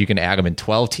 I think you can add him in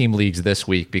 12-team leagues this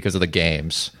week because of the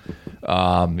games.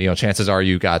 Chances are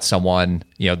you got someone,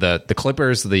 the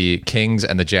Clippers, the Kings,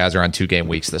 and the Jazz are on 2-game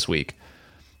weeks this week.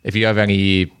 If you have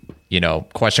any,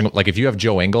 question, like if you have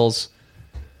Joe Ingles,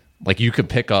 like you could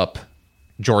pick up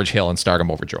George Hill and start him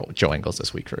over Joe Ingles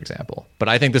this week, for example. But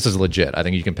I think this is legit. I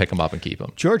think you can pick him up and keep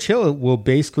him. George Hill will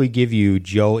basically give you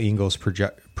Joe Ingles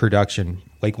production,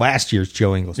 like last year's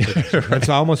Joe Ingles production. That's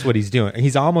almost what he's doing.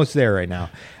 He's almost there right now.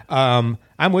 I'm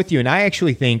with you, and I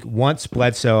actually think once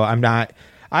Bledsoe,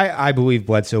 I believe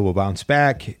Bledsoe will bounce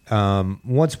back.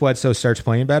 Once Bledsoe starts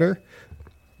playing better,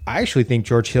 I actually think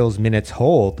George Hill's minutes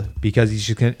hold because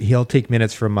he'll take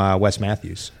minutes from Wes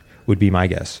Matthews, would be my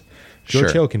guess.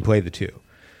 George Hill can play the two.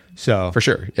 So for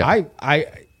sure, yeah. I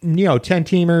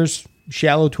 10-teamers,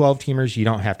 shallow 12-teamers, you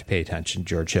don't have to pay attention to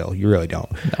George Hill. You really don't.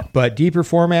 No. But deeper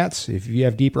formats, if you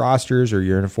have deep rosters or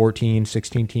you're in a 14,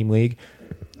 16-team league,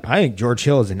 I think George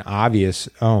Hill is an obvious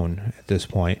own at this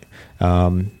point.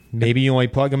 Maybe you only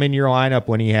plug him in your lineup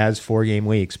when he has 4-game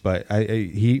weeks, but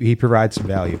he provides some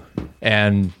value.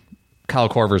 And Kyle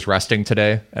Korver's resting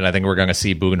today, and I think we're going to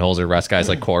see Budenholzer rest guys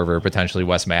like Korver, potentially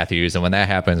Wes Matthews, and when that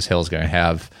happens, Hill's going to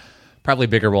have probably a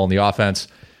bigger role in the offense.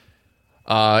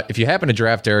 If you happen to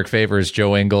draft Derek Favors,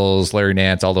 Joe Ingles, Larry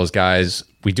Nance, all those guys,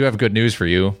 we do have good news for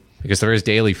you because there is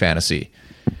daily fantasy.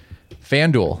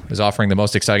 FanDuel is offering the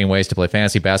most exciting ways to play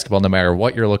fantasy basketball no matter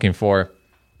what you're looking for.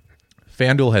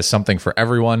 FanDuel has something for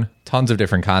everyone. Tons of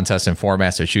different contests and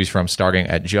formats to choose from starting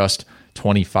at just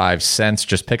 25 cents.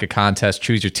 Just pick a contest,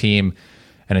 choose your team,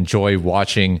 and enjoy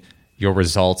watching your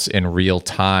results in real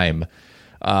time.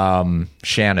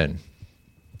 Shannon,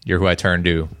 you're who I turn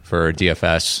to for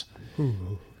DFS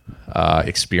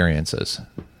experiences.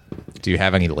 Do you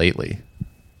have any lately?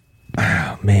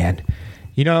 Oh, man.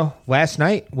 Last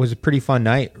night was a pretty fun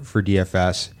night for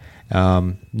DFS.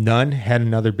 Nunn had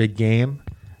another big game.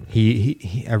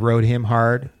 I rode him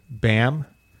hard. Bam.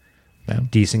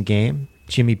 Decent game.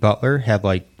 Jimmy Butler had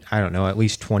at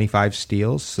least 25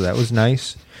 steals, so that was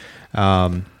nice.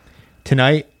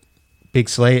 Tonight, big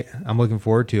slate. I'm looking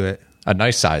forward to it. A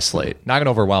nice size slate. Not an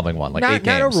overwhelming one, 8 games.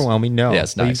 Not overwhelming, no. Yeah,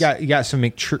 it's nice. You got some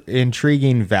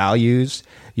intriguing values.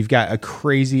 You've got a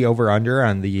crazy over-under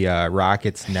on the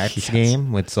Rockets Nets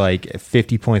game. It's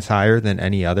 50 points higher than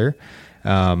any other.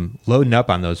 Loading up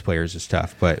on those players is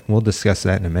tough, but we'll discuss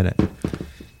that in a minute.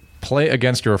 Play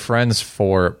against your friends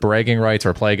for bragging rights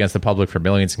or play against the public for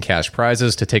millions in cash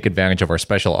prizes. To take advantage of our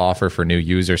special offer for new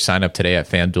users, sign up today at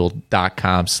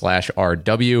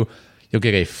FanDuel.com/RW. You'll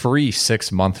get a free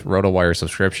 6-month RotoWire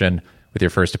subscription with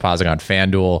your first deposit on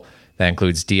FanDuel. That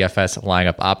includes DFS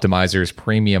lineup optimizers,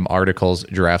 premium articles,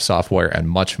 draft software, and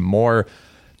much more.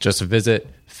 Just visit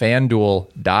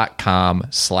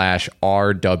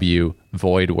FanDuel.com/RW,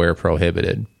 void where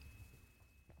prohibited.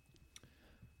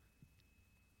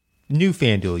 New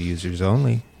FanDuel users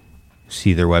only.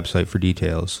 See their website for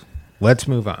details. Let's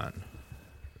move on.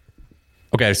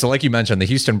 Okay, so like you mentioned, the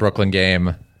Houston-Brooklyn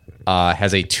game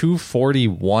has a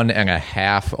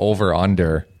 241.5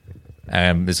 over-under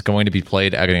and is going to be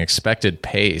played at an expected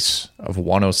pace of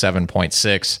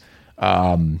 107.6.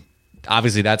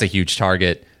 Obviously, that's a huge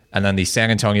target. And then the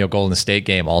San Antonio Golden State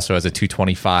game also has a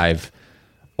 225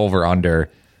 over-under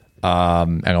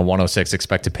and a 106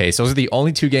 expected pace. Those are the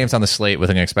only 2 games on the slate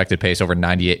with an expected pace over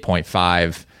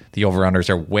 98.5. The over-unders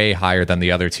are way higher than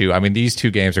the other 2. I mean, these 2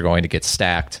 games are going to get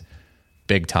stacked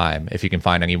big time if you can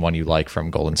find anyone you like from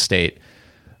Golden State.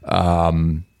 Are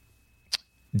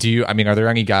there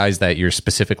any guys that you're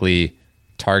specifically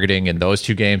targeting in those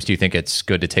 2 games? Do you think it's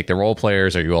good to take the role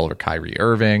players? Are you all over Kyrie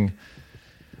Irving?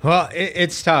 Well,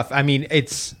 it's tough. I mean,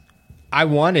 I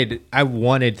wanted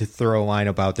to throw a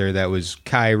lineup out there that was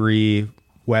Kyrie,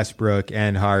 Westbrook,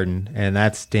 and Harden, and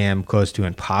that's damn close to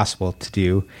impossible to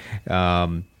do.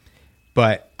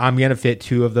 But I'm going to fit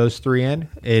 2 of those 3 in.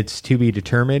 It's to be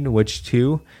determined which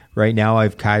 2. Right now I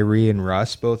have Kyrie and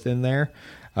Russ both in there.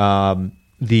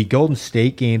 The Golden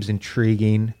State game's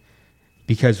intriguing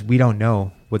because we don't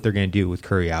know what they're going to do with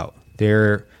Curry out.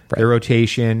 Their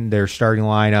rotation, their starting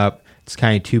lineup, it's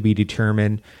kind of to be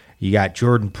determined. You got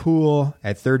Jordan Poole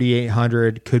at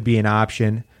 3,800, could be an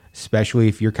option, especially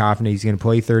if you're confident he's going to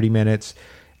play 30 minutes.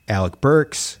 Alec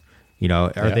Burks. You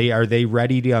know, are they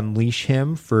ready to unleash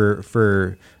him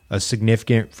for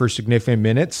significant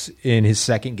minutes in his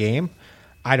second game?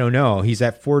 I don't know. He's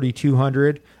at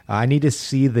 4,200. I need to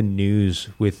see the news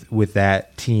with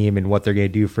that team and what they're going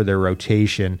to do for their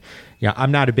rotation. Yeah,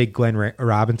 I'm not a big Glenn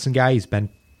Robinson guy. He's been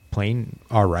playing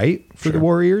all right for the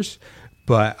Warriors,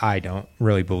 but I don't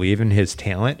really believe in his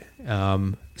talent.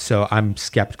 So I'm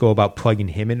skeptical about plugging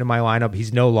him into my lineup.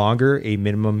 He's no longer a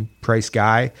minimum price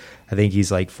guy. I think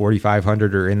he's like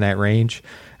 4,500 or in that range.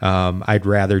 I'd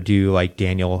rather do like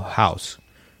Daniel House,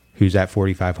 who's at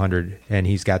 4,500, and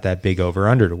he's got that big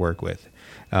over-under to work with.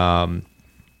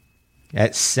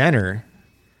 At center,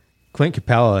 Clint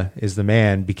Capella is the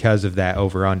man because of that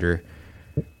over-under,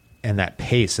 and that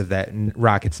pace of that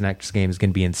Rockets next game is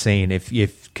going to be insane.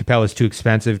 If Capella's too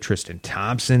expensive, Tristan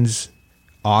Thompson's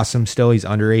awesome still. He's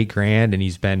under $8,000, and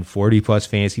he's been 40-plus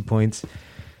fantasy points.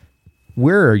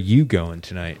 Where are you going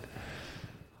tonight?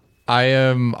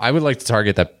 I would like to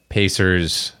target the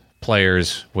Pacers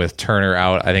players with Turner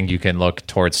out. I think you can look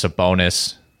towards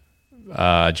Sabonis,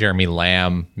 Jeremy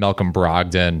Lamb, Malcolm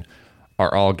Brogdon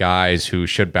are all guys who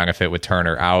should benefit with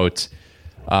Turner out.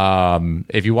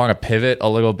 If you want to pivot a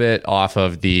little bit off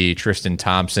of the Tristan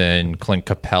Thompson, Clint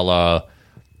Capella,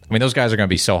 I mean, those guys are going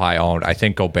to be so high owned. I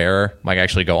think Gobert might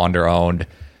actually go under owned.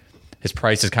 His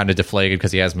price is kind of deflated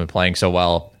because he hasn't been playing so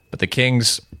well. But the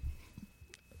Kings,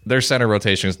 their center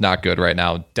rotation is not good right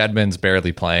now. Dedmon's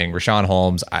barely playing. Rashawn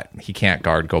Holmes, he can't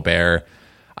guard Gobert.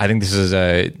 I think this is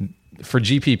for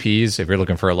GPPs, if you're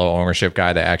looking for a low ownership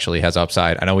guy that actually has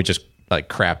upside. I know we just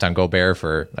crapped on Gobert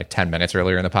for 10 minutes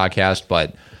earlier in the podcast,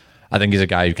 but I think he's a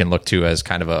guy you can look to as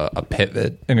kind of a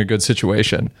pivot in a good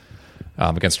situation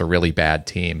against a really bad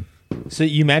team. So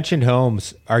you mentioned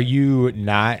Holmes. Are you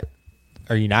not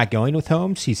going with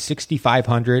Holmes? He's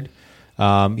 6,500.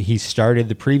 He started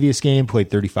the previous game, played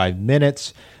 35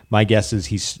 minutes. My guess is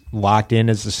he's locked in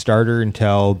as the starter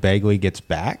until Bagley gets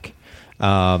back.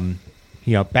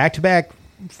 Back-to-back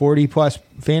 40-plus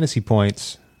fantasy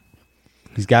points.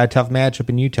 He's got a tough matchup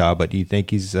in Utah, but do you think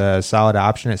he's a solid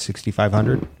option at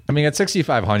 6,500? I mean, at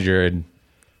 6,500,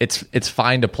 it's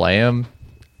fine to play him.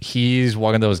 He's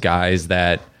one of those guys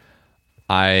that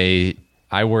I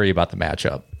worry about the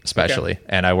matchup, especially,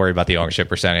 and I worry about the ownership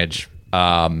percentage.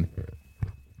 I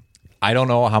don't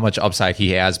know how much upside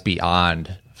he has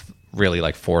beyond really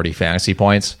 40 fantasy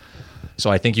points. So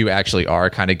I think you actually are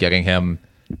kind of getting him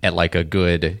at a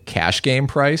good cash game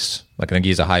price. I think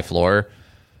he's a high floor.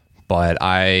 But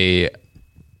I'm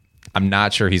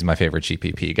not sure he's my favorite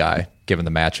GPP guy, given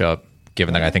the matchup,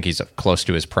 given that I think he's close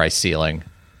to his price ceiling.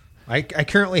 I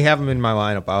currently have him in my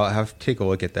lineup. I'll have to take a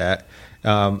look at that.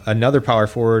 Another power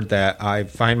forward that I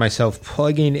find myself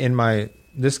plugging in my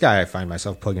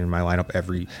lineup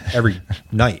every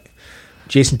night.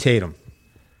 Jason Tatum.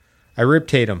 I ripped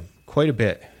Tatum quite a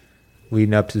bit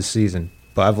leading up to the season,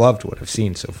 but I've loved what I've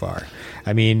seen so far.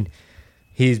 I mean,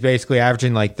 he's basically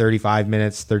averaging 35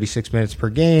 minutes, 36 minutes per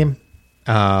game,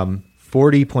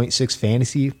 40.6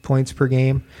 fantasy points per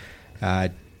game,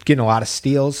 getting a lot of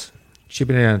steals,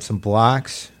 chipping in on some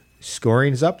blocks.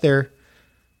 Scoring is up there,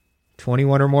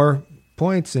 21 or more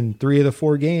points in 3 of the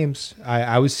 4 games.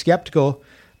 I was skeptical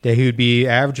that he would be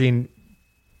averaging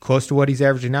close to what he's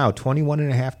averaging now,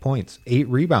 21.5 points, 8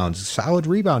 rebounds, solid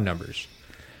rebound numbers.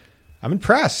 I'm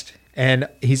impressed. And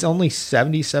he's only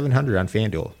 7,700 on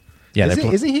FanDuel. Yeah,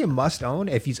 isn't he a must own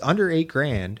if he's under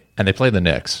 $8,000? And they play the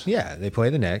Knicks. Yeah, they play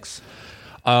the Knicks.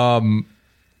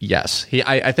 Yes,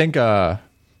 I think I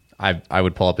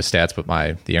would pull up his stats, but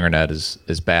the internet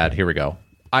is bad. Here we go.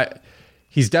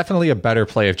 He's definitely a better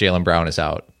play if Jaylen Brown is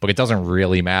out, but it doesn't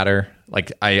really matter.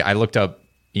 I looked up,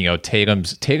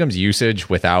 Tatum's usage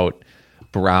without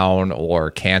Brown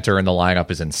or Cantor in the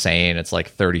lineup is insane. It's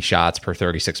 30 shots per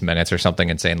 36 minutes or something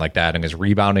insane like that, and his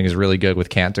rebounding is really good with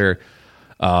Cantor.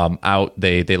 Out,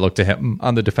 they look to him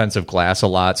on the defensive glass a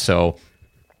lot. So,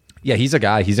 yeah, he's a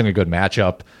guy. He's in a good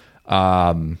matchup.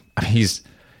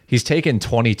 He's taken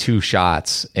 22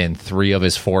 shots in 3 of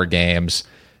his 4 games,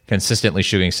 consistently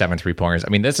shooting 7 3-pointers. I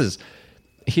mean,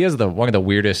 he has one of the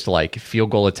weirdest field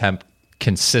goal attempt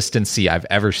consistency I've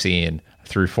ever seen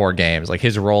through 4 games.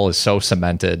 His role is so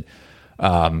cemented.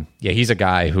 He's a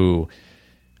guy who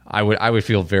I would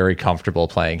feel very comfortable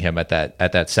playing him at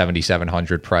that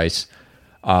 7,700 price.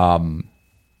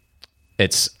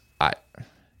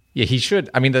 He should.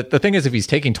 I mean, the thing is, if he's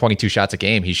taking 22 shots a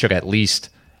game, he's got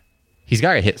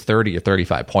to hit 30 or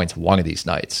 35 points one of these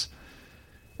nights.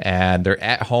 And they're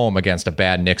at home against a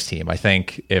bad Knicks team. I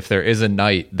think if there is a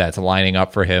night that's lining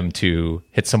up for him to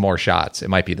hit some more shots, it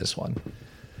might be this one.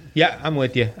 Yeah, I'm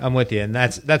with you. And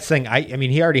that's the thing. I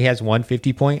mean, he already has one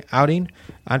 50-point outing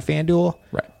on FanDuel.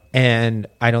 Right. And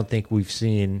I don't think we've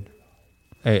seen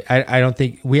I don't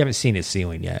think we haven't seen his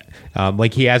ceiling yet.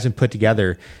 Like he hasn't put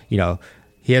together,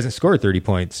 he hasn't scored 30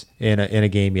 points in a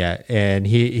game yet. And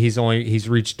he's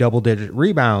reached double-digit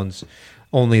rebounds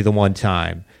only the one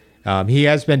time. He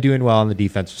has been doing well on the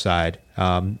defensive side.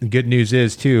 The good news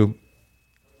is too,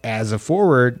 as a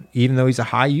forward, even though he's a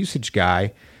high usage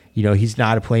guy, he's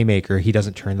not a playmaker. He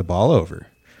doesn't turn the ball over.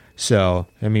 So,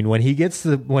 I mean, when he gets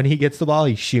the ball,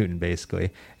 he's shooting basically,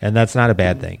 and that's not a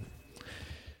bad thing.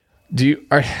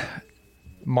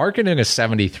 Markkanen is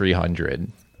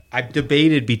 7,300. I've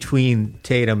debated between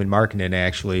Tatum and Markkanen.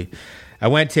 Actually, I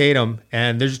went Tatum,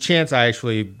 and there's a chance I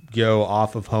actually go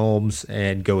off of Holmes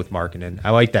and go with Markkanen. I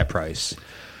like that price.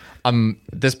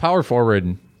 This power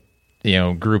forward,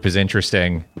 group is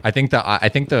interesting. I think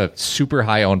the super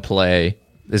high owned play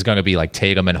is going to be like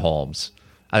Tatum and Holmes.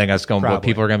 I think that's going. What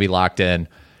people are going to be locked in,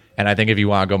 and I think if you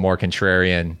want to go more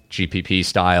contrarian GPP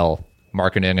style,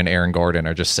 Markkanen and Aaron Gordon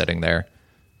are just sitting there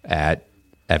at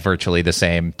virtually the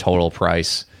same total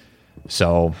price.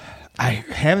 So I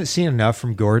haven't seen enough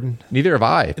from Gordon. Neither have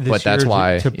I, but that's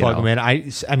why to plug him in.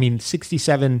 I mean,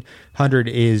 6,700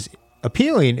 is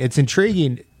appealing. It's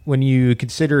intriguing when you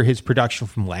consider his production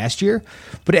from last year,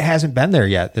 but it hasn't been there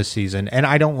yet this season. And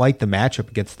I don't like the matchup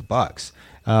against the Bucks.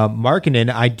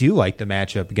 Markkanen, I do like the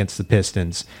matchup against the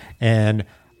Pistons, and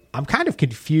I'm kind of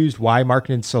confused why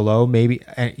Markkanen's so low. Maybe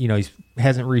he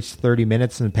hasn't reached 30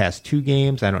 minutes in the past two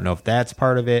games. I don't know if that's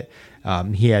part of it.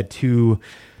 He had two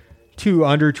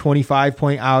under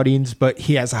 25-point outings, but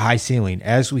he has a high ceiling,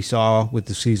 as we saw with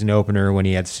the season opener when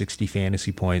he had 60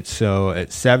 fantasy points. So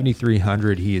at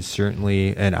 7,300, he is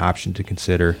certainly an option to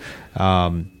consider.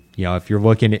 If you're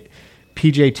looking at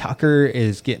PJ Tucker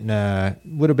is getting a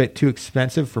little bit too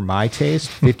expensive for my taste,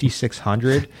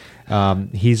 5,600.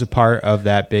 He's a part of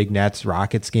that big Nets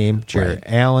Rockets game. Jarrett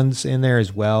Allen's in there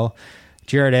as well.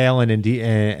 Jarrett Allen and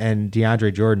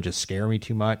DeAndre Jordan just scare me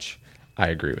too much. I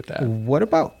agree with that. What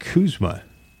about Kuzma?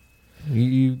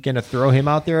 You going to throw him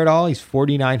out there at all? He's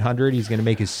 4,900. He's going to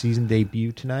make his season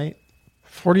debut tonight.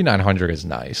 4,900 is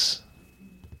nice.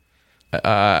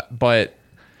 But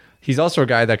he's also a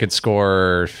guy that could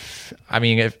score. I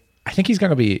mean, I think he's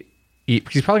probably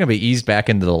going to be eased back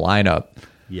into the lineup.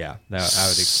 Yeah, I would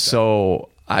expect. So,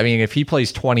 I mean, if he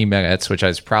plays 20 minutes, which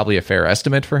is probably a fair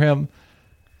estimate for him,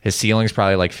 his ceiling's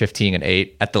probably like 15 and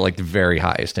 8 at the very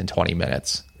highest in 20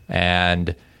 minutes.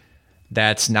 And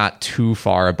that's not too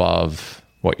far above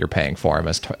what you're paying for him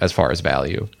as far as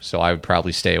value. So I would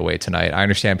probably stay away tonight. I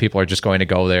understand people are just going to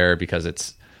go there because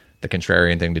it's the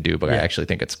contrarian thing to do, but I actually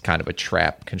think it's kind of a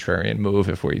trap contrarian move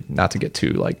not to get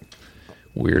too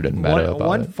weird and meta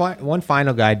about it. One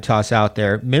final guy to toss out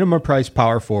there, minimum price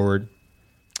power forward.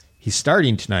 He's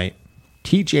starting tonight.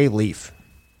 TJ Leaf.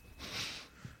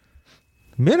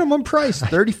 Minimum price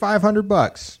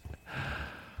 $3,500.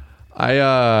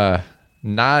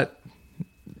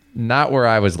 Not where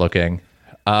I was looking.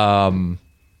 I'm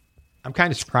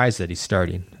kind of surprised that he's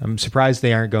starting. I'm surprised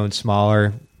they aren't going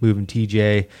smaller, moving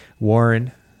TJ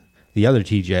Warren, the other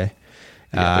TJ,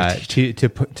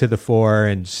 to the 4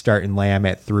 and starting Lamb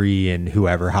at 3 and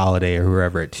Holiday or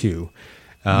whoever at 2.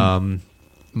 Doug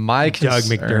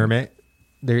McDermott.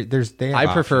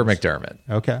 I prefer McDermott.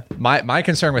 Okay. My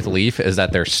concern with Leaf is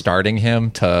that they're starting him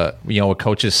to,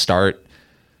 coaches start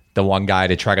the one guy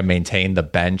to try to maintain the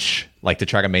bench, to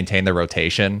try to maintain the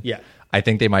rotation. Yeah. I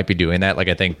think they might be doing that.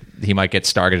 I think he might get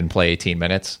started and play 18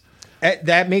 minutes.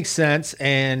 That makes sense.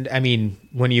 And, I mean,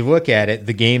 when you look at it,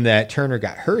 the game that Turner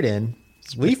got hurt in,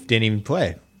 Leaf didn't even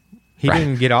play. He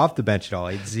didn't get off the bench at all.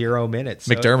 He had 0 minutes.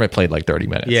 So. McDermott played 30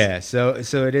 minutes. Yeah, so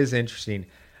it is interesting.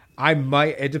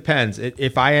 It depends.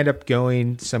 If I end up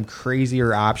going some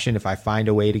crazier option, if I find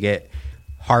a way to get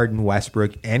Harden,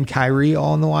 Westbrook, and Kyrie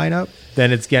all in the lineup,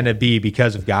 then it's going to be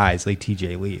because of guys like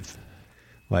TJ Leaf.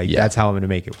 That's how I'm going to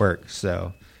make it work.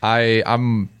 So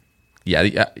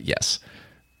yes.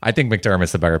 I think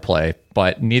McDermott's the better play,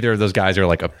 but neither of those guys are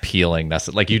appealing.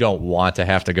 You don't want to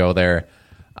have to go there.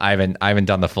 I haven't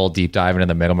done the full deep dive into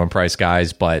the minimum price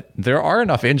guys, but there are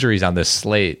enough injuries on this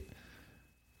slate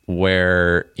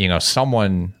where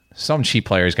some cheap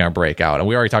player is going to break out, and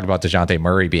we already talked about DeJounte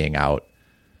Murray being out.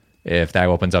 If that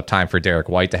opens up time for Derek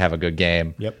White to have a good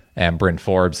game. Yep. And Bryn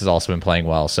Forbes has also been playing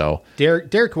well. So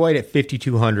Derek White at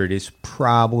 5,200 is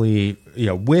probably,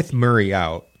 with Murray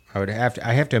out, I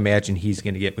have to imagine he's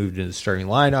going to get moved into the starting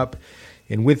lineup.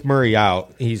 And with Murray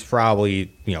out, he's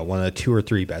probably, one of the 2 or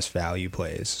 3 best value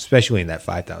plays, especially in that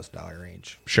 $5,000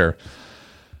 range. Sure.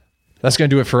 That's going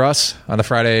to do it for us on the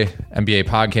Friday NBA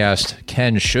podcast.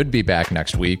 Ken should be back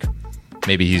next week.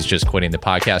 Maybe he's just quitting the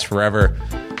podcast forever.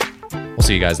 We'll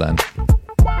see you guys then.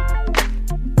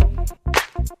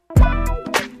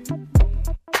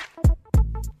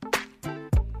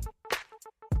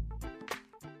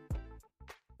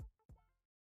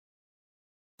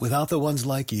 Without the ones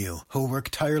like you, who work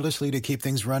tirelessly to keep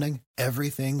things running,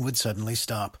 everything would suddenly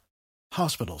stop.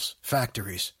 Hospitals,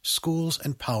 factories, schools,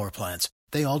 and power plants,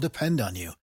 they all depend on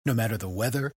you. No matter the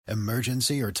weather,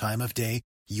 emergency, or time of day,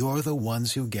 you're the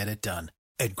ones who get it done.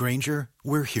 At Grainger,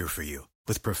 we're here for you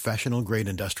with professional-grade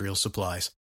industrial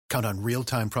supplies. Count on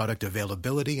real-time product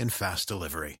availability and fast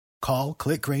delivery. Call,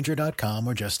 click Grainger.com,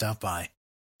 or just stop by.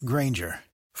 Grainger,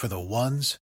 for the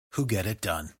ones who get it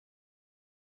done.